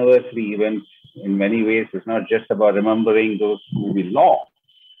the anniversary event in many ways is not just about remembering those who we lost,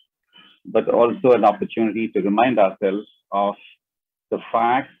 but also an opportunity to remind ourselves of the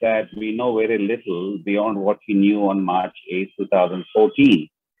fact that we know very little beyond what we knew on March 8, 2014.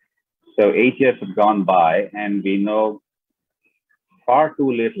 So 8 years have gone by and we know far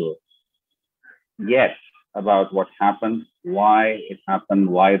too little yet about what happened, why it happened,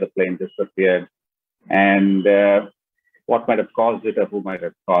 why the plane disappeared, and what might have caused it or who might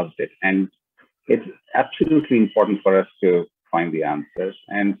have caused it. And it's absolutely important for us to find the answers.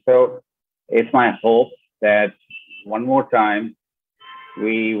 And so it's my hope that one more time,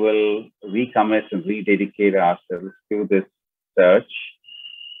 we will recommit and rededicate ourselves to this search.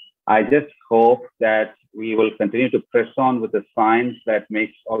 I just hope that we will continue to press on with the science that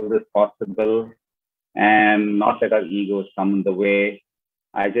makes all this possible and not let our egos come in the way.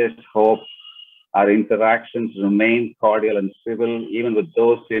 I just hope our interactions remain cordial and civil, even with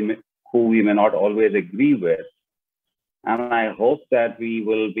those who we may not always agree with. And I hope that we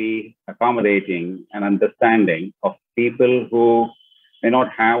will be accommodating and understanding of people who may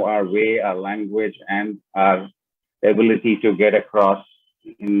not have our way, our language, and our ability to get across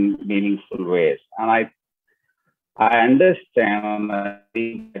in meaningful ways. And I understand, I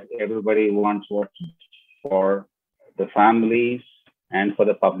think that everybody wants what's for the families and for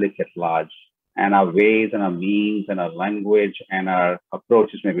the public at large. And our ways and our means and our language and our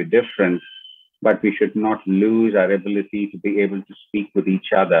approaches may be different, but we should not lose our ability to be able to speak with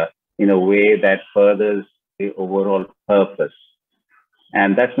each other in a way that furthers the overall purpose.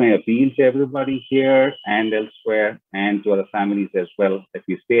 And that's my appeal to everybody here and elsewhere, and to other families as well, that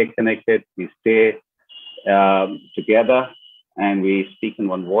we stay connected, we stay together, and we speak in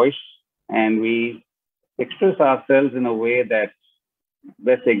one voice, and we express ourselves in a way that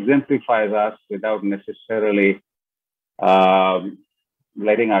best exemplifies us without necessarily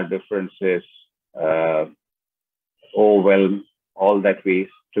letting our differences overwhelm all that we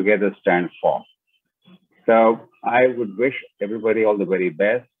together stand for. So I would wish everybody all the very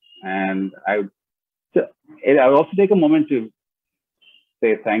best. And I would also take a moment to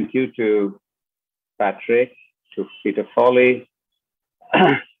say thank you to Patrick, to Peter Foley,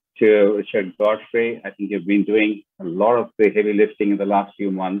 to Richard Godfrey. I think you've been doing a lot of the heavy lifting in the last few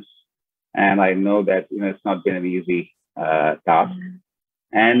months. And I know that it's not been an easy task.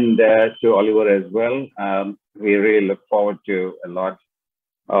 And to Oliver as well, we really look forward to a lot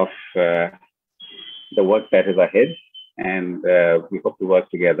of the work that is ahead, and we hope to work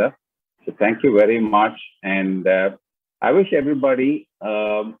together. So thank you very much. And I wish everybody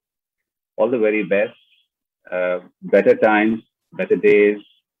all the very best, better times, better days,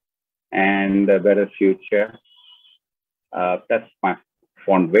 and a better future. That's my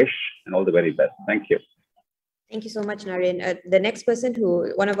fond wish, and all the very best. Thank you. Thank you so much, Naren. The next person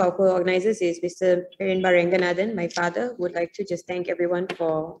one of our co-organizers is Mr. Perenba Ranganathan, my father, who would like to just thank everyone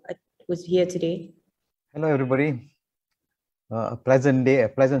who's here today. Hello, everybody. A pleasant day, a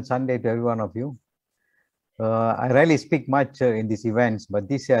pleasant Sunday to every one of you. I rarely speak much in these events, but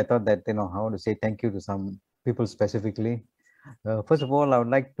this year I thought that, I want to say thank you to some people specifically. First of all, I would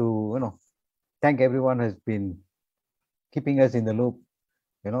like to, thank everyone who has been keeping us in the loop,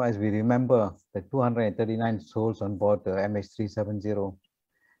 as we remember the 239 souls on board the MH370.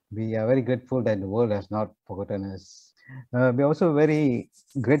 We are very grateful that the world has not forgotten us. We're also very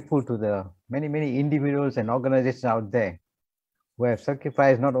grateful to the many individuals and organizations out there who have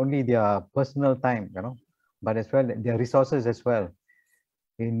sacrificed not only their personal time, but as well their resources as well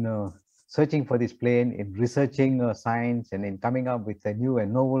in searching for this plane, in researching science, and in coming up with new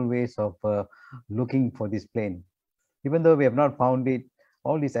and novel ways of looking for this plane. Even though we have not found it,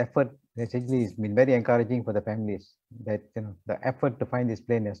 all this effort has actually been very encouraging for the families, that the effort to find this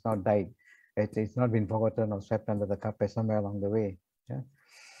plane has not died. It's not been forgotten or swept under the carpet somewhere along the way. Yeah.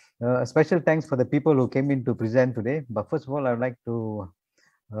 A special thanks for the people who came in to present today. But first of all, I would like to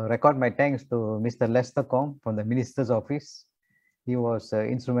record my thanks to Mr. Lester Kong from the Minister's Office. He was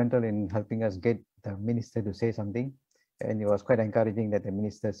instrumental in helping us get the Minister to say something. And it was quite encouraging that the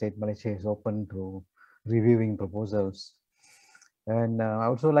Minister said Malaysia is open to reviewing proposals. And I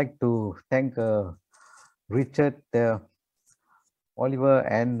also like to thank Richard, Oliver,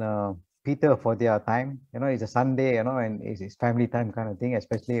 and Peter for their time. It's a Sunday, and it's family time kind of thing,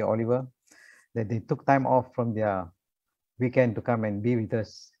 especially Oliver, that they took time off from their weekend to come and be with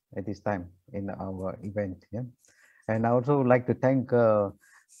us at this time in our event. Yeah. And I also like to thank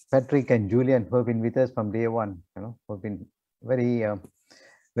Patrick and Julian, who have been with us from day one, who have been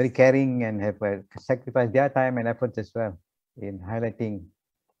very caring and have sacrificed their time and efforts as well in highlighting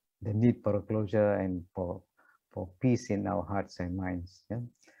the need for a closure and for peace in our hearts and minds. Yeah?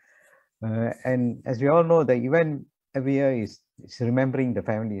 And as we all know, the event every year is remembering the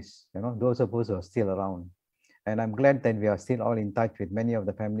families, those of us who are still around. And I'm glad that we are still all in touch with many of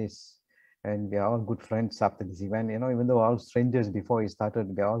the families, and we are all good friends after this event. Even though all strangers before it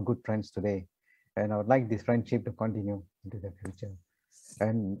started, we are all good friends today. And I would like this friendship to continue into the future.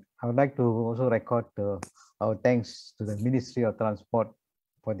 And I would like to also record our thanks to the Ministry of Transport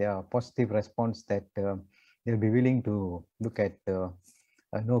for their positive response, that they'll be willing to look at a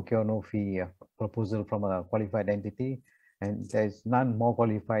no cure, no fee proposal from a qualified entity. And there's none more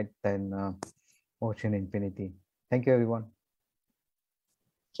qualified than Ocean Infinity. Thank you, everyone.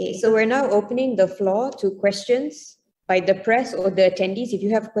 Okay, so we're now opening the floor to questions by the press or the attendees. If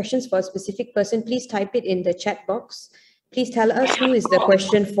you have questions for a specific person, please type it in the chat box. Please tell us who is the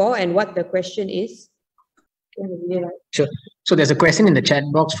question for and what the question is. Sure. So there's a question in the chat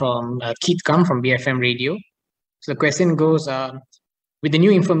box from Keith Kam from BFM Radio. So the question goes, with the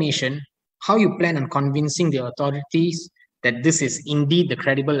new information, how you plan on convincing the authorities that this is indeed the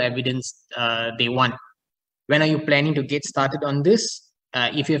credible evidence they want? When are you planning to get started on this?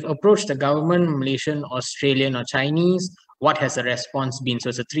 If you've approached the government, Malaysian, Australian, or Chinese, what has the response been? So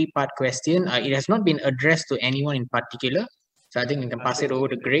it's a three-part question. It has not been addressed to anyone in particular. So I think we can pass it over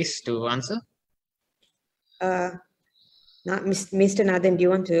to Grace to answer. Mr. Nathan, do you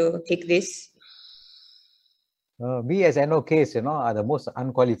want to take this? We as NOKs, are the most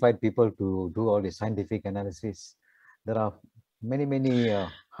unqualified people to do all the scientific analysis. There are many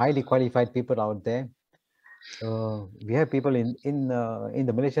highly qualified people out there. We have people in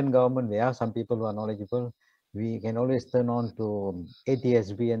the Malaysian government. There are some people who are knowledgeable. We can always turn on to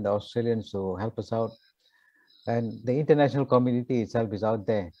ATSB and the Australians to help us out. And the international community itself is out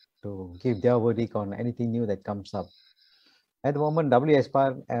there to give their verdict on anything new that comes up. At the moment,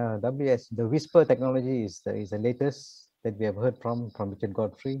 the Whisper technology is the latest that we have heard from Richard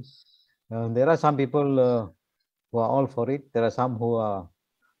Godfrey. There are some people who are all for it. There are some who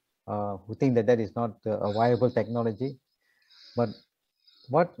think that is not a viable technology. But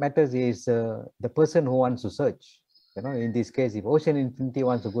what matters is the person who wants to search. In this case, if Ocean Infinity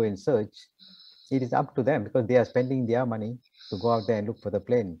wants to go and search, it is up to them, because they are spending their money to go out there and look for the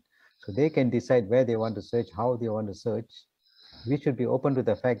plane. So they can decide where they want to search, how they want to search. We should be open to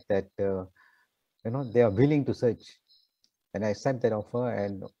the fact that they are willing to search and accept that offer,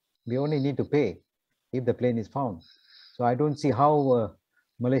 and we only need to pay if the plane is found. So I don't see how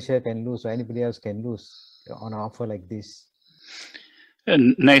Malaysia can lose or anybody else can lose on an offer like this.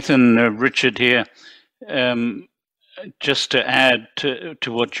 And Nathan, Richard here. Just to add to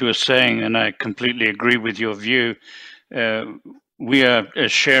what you were saying, and I completely agree with your view, we are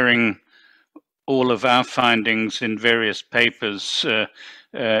sharing all of our findings in various papers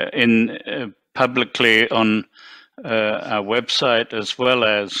publicly on our website, as well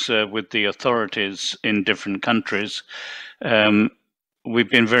as with the authorities in different countries. We've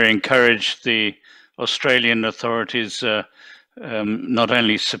been very encouraged. The Australian authorities not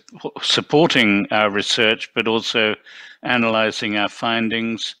only supporting our research, but also analyzing our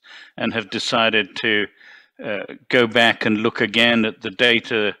findings, and have decided to go back and look again at the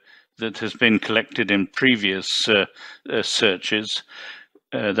data that has been collected in previous searches.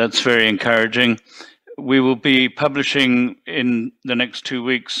 That's very encouraging. we will be publishing in the next 2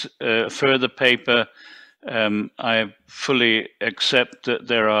 weeks a further paper. I fully accept that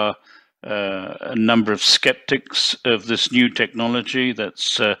there are a number of skeptics of this new technology.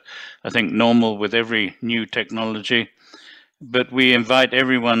 That's, I think, normal with every new technology. But we invite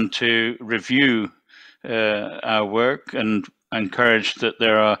everyone to review our work, and encourage that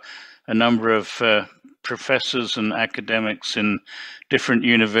there are a number of professors and academics in different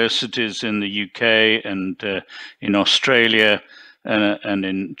universities in the UK and in Australia and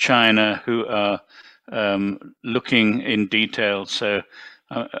in China who are looking in detail. So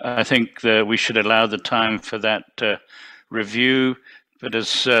I think that we should allow the time for that review. But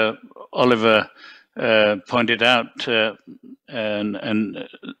as Oliver pointed out, and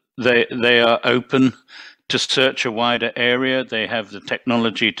they are open to search a wider area. They have the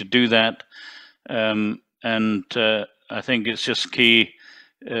technology to do that. And I think it's just key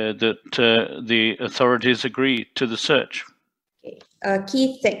that the authorities agree to the search.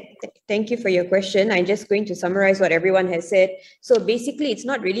 Keith, thank you for your question. I'm just going to summarize what everyone has said. So basically, it's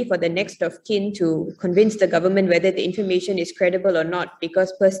not really for the next of kin to convince the government whether the information is credible or not,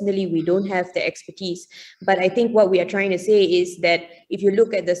 because personally, we don't have the expertise. But I think what we are trying to say is that if you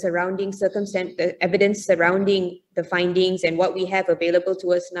look at the surrounding circumstance, the evidence surrounding the findings and what we have available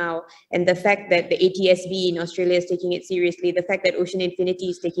to us now, and the fact that the ATSB in Australia is taking it seriously, the fact that Ocean Infinity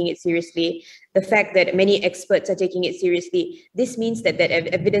is taking it seriously, the fact that many experts are taking it seriously, this means that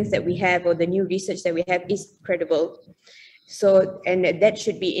evidence that we have, or the new research that we have, is credible. So, and that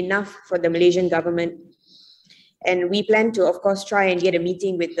should be enough for the Malaysian government. And we plan to, of course, try and get a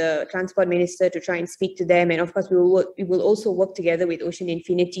meeting with the Transport Minister to try and speak to them. And of course, we will also work together with Ocean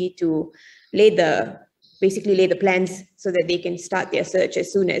Infinity to basically lay the plans so that they can start their search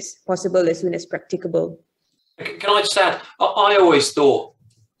as soon as possible, as soon as practicable. Can I just add, I always thought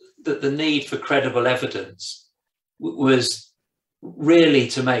that the need for credible evidence was really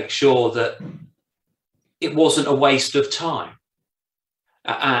to make sure that it wasn't a waste of time,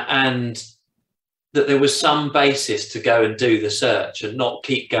 and that there was some basis to go and do the search and not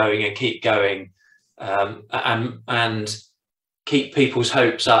keep going and keep people's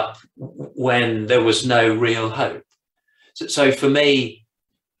hopes up when there was no real hope. So for me,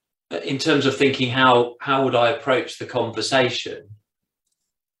 in terms of thinking how would I approach the conversation,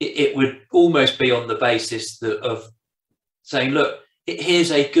 it would almost be on the basis of saying, look,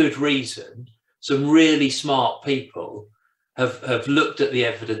 here's a good reason. Some really smart people have looked at the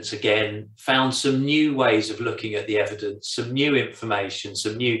evidence again, found some new ways of looking at the evidence, some new information,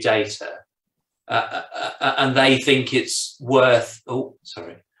 some new data, and they think it's worth,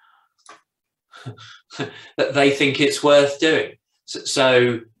 they think it's worth doing.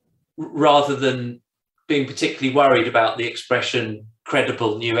 So rather than being particularly worried about the expression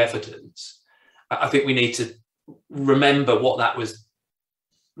credible new evidence, I think we need to remember what that was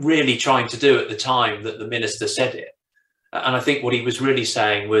really trying to do at the time that the minister said it. And I think what he was really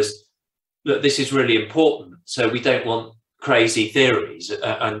saying was, look, this is really important. So we don't want crazy theories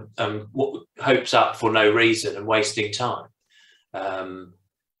and hopes up for no reason and wasting time,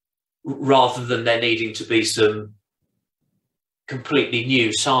 rather than there needing to be some completely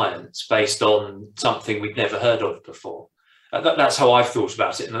new science based on something we'd never heard of before. That's how I've thought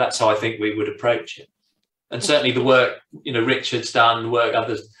about it, and that's how I think we would approach it. And certainly the work, Richard's done, the work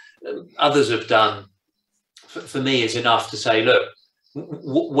others have done, for me is enough to say, look,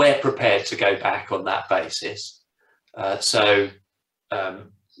 we're prepared to go back on that basis. So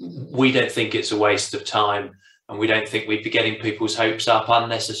we don't think it's a waste of time, and we don't think we'd be getting people's hopes up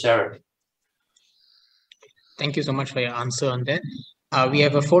unnecessarily. Thank you so much for your answer on that. We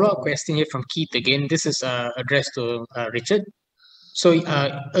have a follow-up question here from Keith again. This is addressed to Richard. So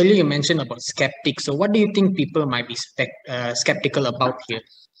earlier you mentioned about skeptics. So what do you think people might be skeptical about here?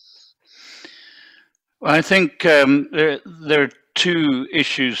 I think there are two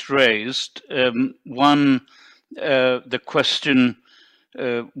issues raised. One, the question,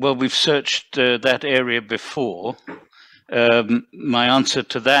 well, we've searched that area before. My answer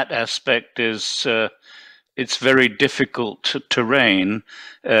to that aspect is it's very difficult terrain,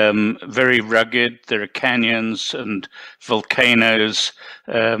 very rugged. There are canyons and volcanoes,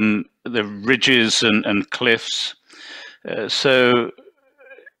 the ridges and cliffs. So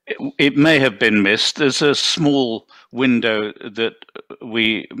it may have been missed. There's a small window that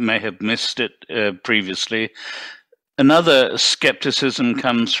we may have missed it previously. Another skepticism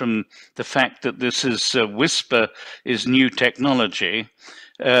comes from the fact that this is Whisper is new technology,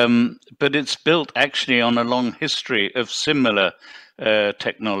 but it's built actually on a long history of similar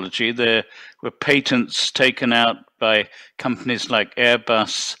technology. There were patents taken out by companies like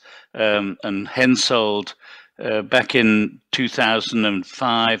Airbus and Hensoldt back in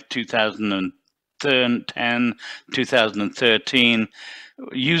 2005, 2010, 2013,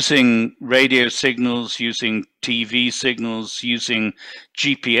 using radio signals, using TV signals, using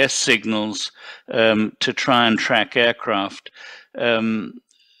GPS signals to try and track aircraft.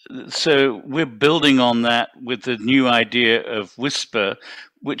 So we're building on that with the new idea of WHISPER,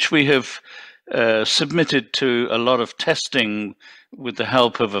 which we have submitted to a lot of testing with the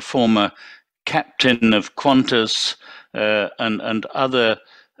help of a former captain of Qantas and other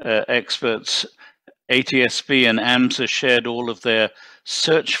experts. ATSB and AMSA shared all of their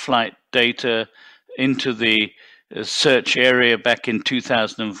search flight data into the search area back in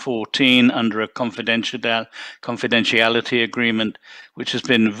 2014 under a confidentiality agreement, which has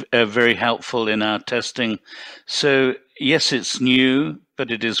been very helpful in our testing. So yes, it's new,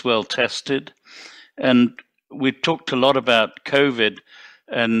 but it is well tested. And we talked a lot about COVID,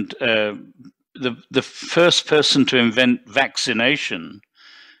 and the first person to invent vaccination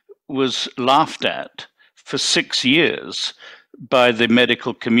was laughed at for 6 years by the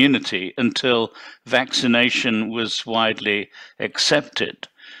medical community until vaccination was widely accepted.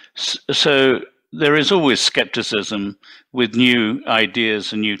 So there is always skepticism with new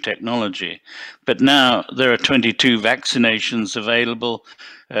ideas and new technology. But now there are 22 vaccinations available,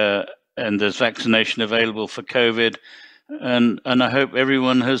 and there's vaccination available for COVID. And I hope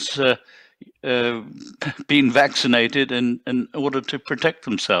everyone has been vaccinated in order to protect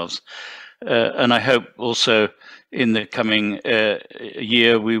themselves. And I hope also in the coming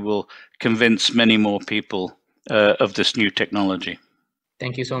year we will convince many more people of this new technology.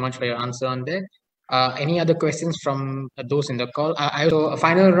 Thank you so much for your answer on that. Any other questions from those in the call? Also, a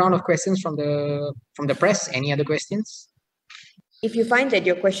final round of questions from the press. Any other questions? If you find that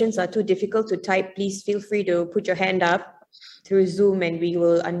your questions are too difficult to type, please feel free to put your hand up through Zoom and we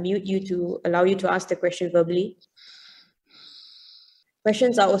will unmute you to allow you to ask the question verbally.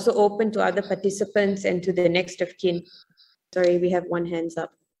 Questions are also open to other participants and to the next of kin. Sorry, we have one hands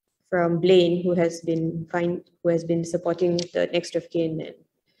up from Blaine, who has been supporting the next of kin and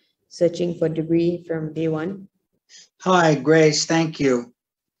searching for debris from day one. Hi, Grace, thank you.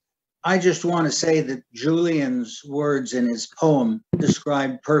 I just want to say that Julian's words in his poem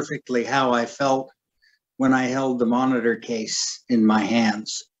described perfectly how I felt when I held the monitor case in my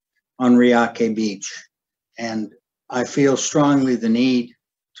hands on Riake Beach. And I feel strongly the need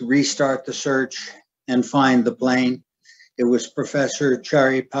to restart the search and find the plane. It was Professor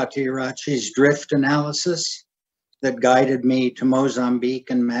Chari Patirachi's drift analysis that guided me to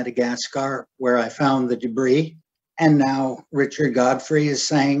Mozambique and Madagascar, where I found the debris. And now Richard Godfrey is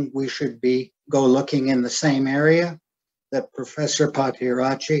saying we should go looking in the same area that Professor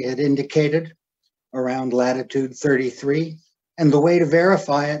Patirachi had indicated, around latitude 33. And the way to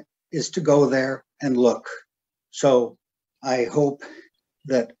verify it is to go there and look. So I hope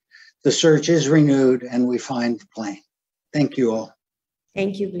that the search is renewed and we find the plane. Thank you all.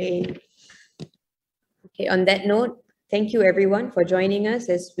 Thank you, Blaine. Okay, on that note, thank you everyone for joining us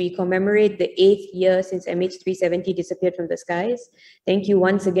as we commemorate the 8th year since MH370 disappeared from the skies. Thank you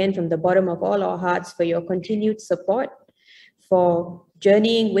once again from the bottom of all our hearts for your continued support, for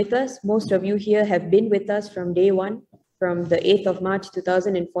journeying with us. Most of you here have been with us from day one, from the 8th of March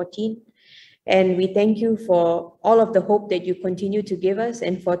 2014. And we thank you for all of the hope that you continue to give us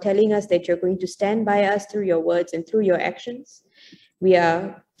and for telling us that you're going to stand by us through your words and through your actions. We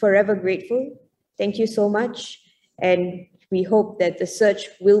are forever grateful. Thank you so much. And we hope that the search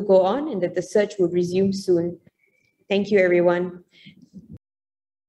will go on and that the search will resume soon. Thank you, everyone.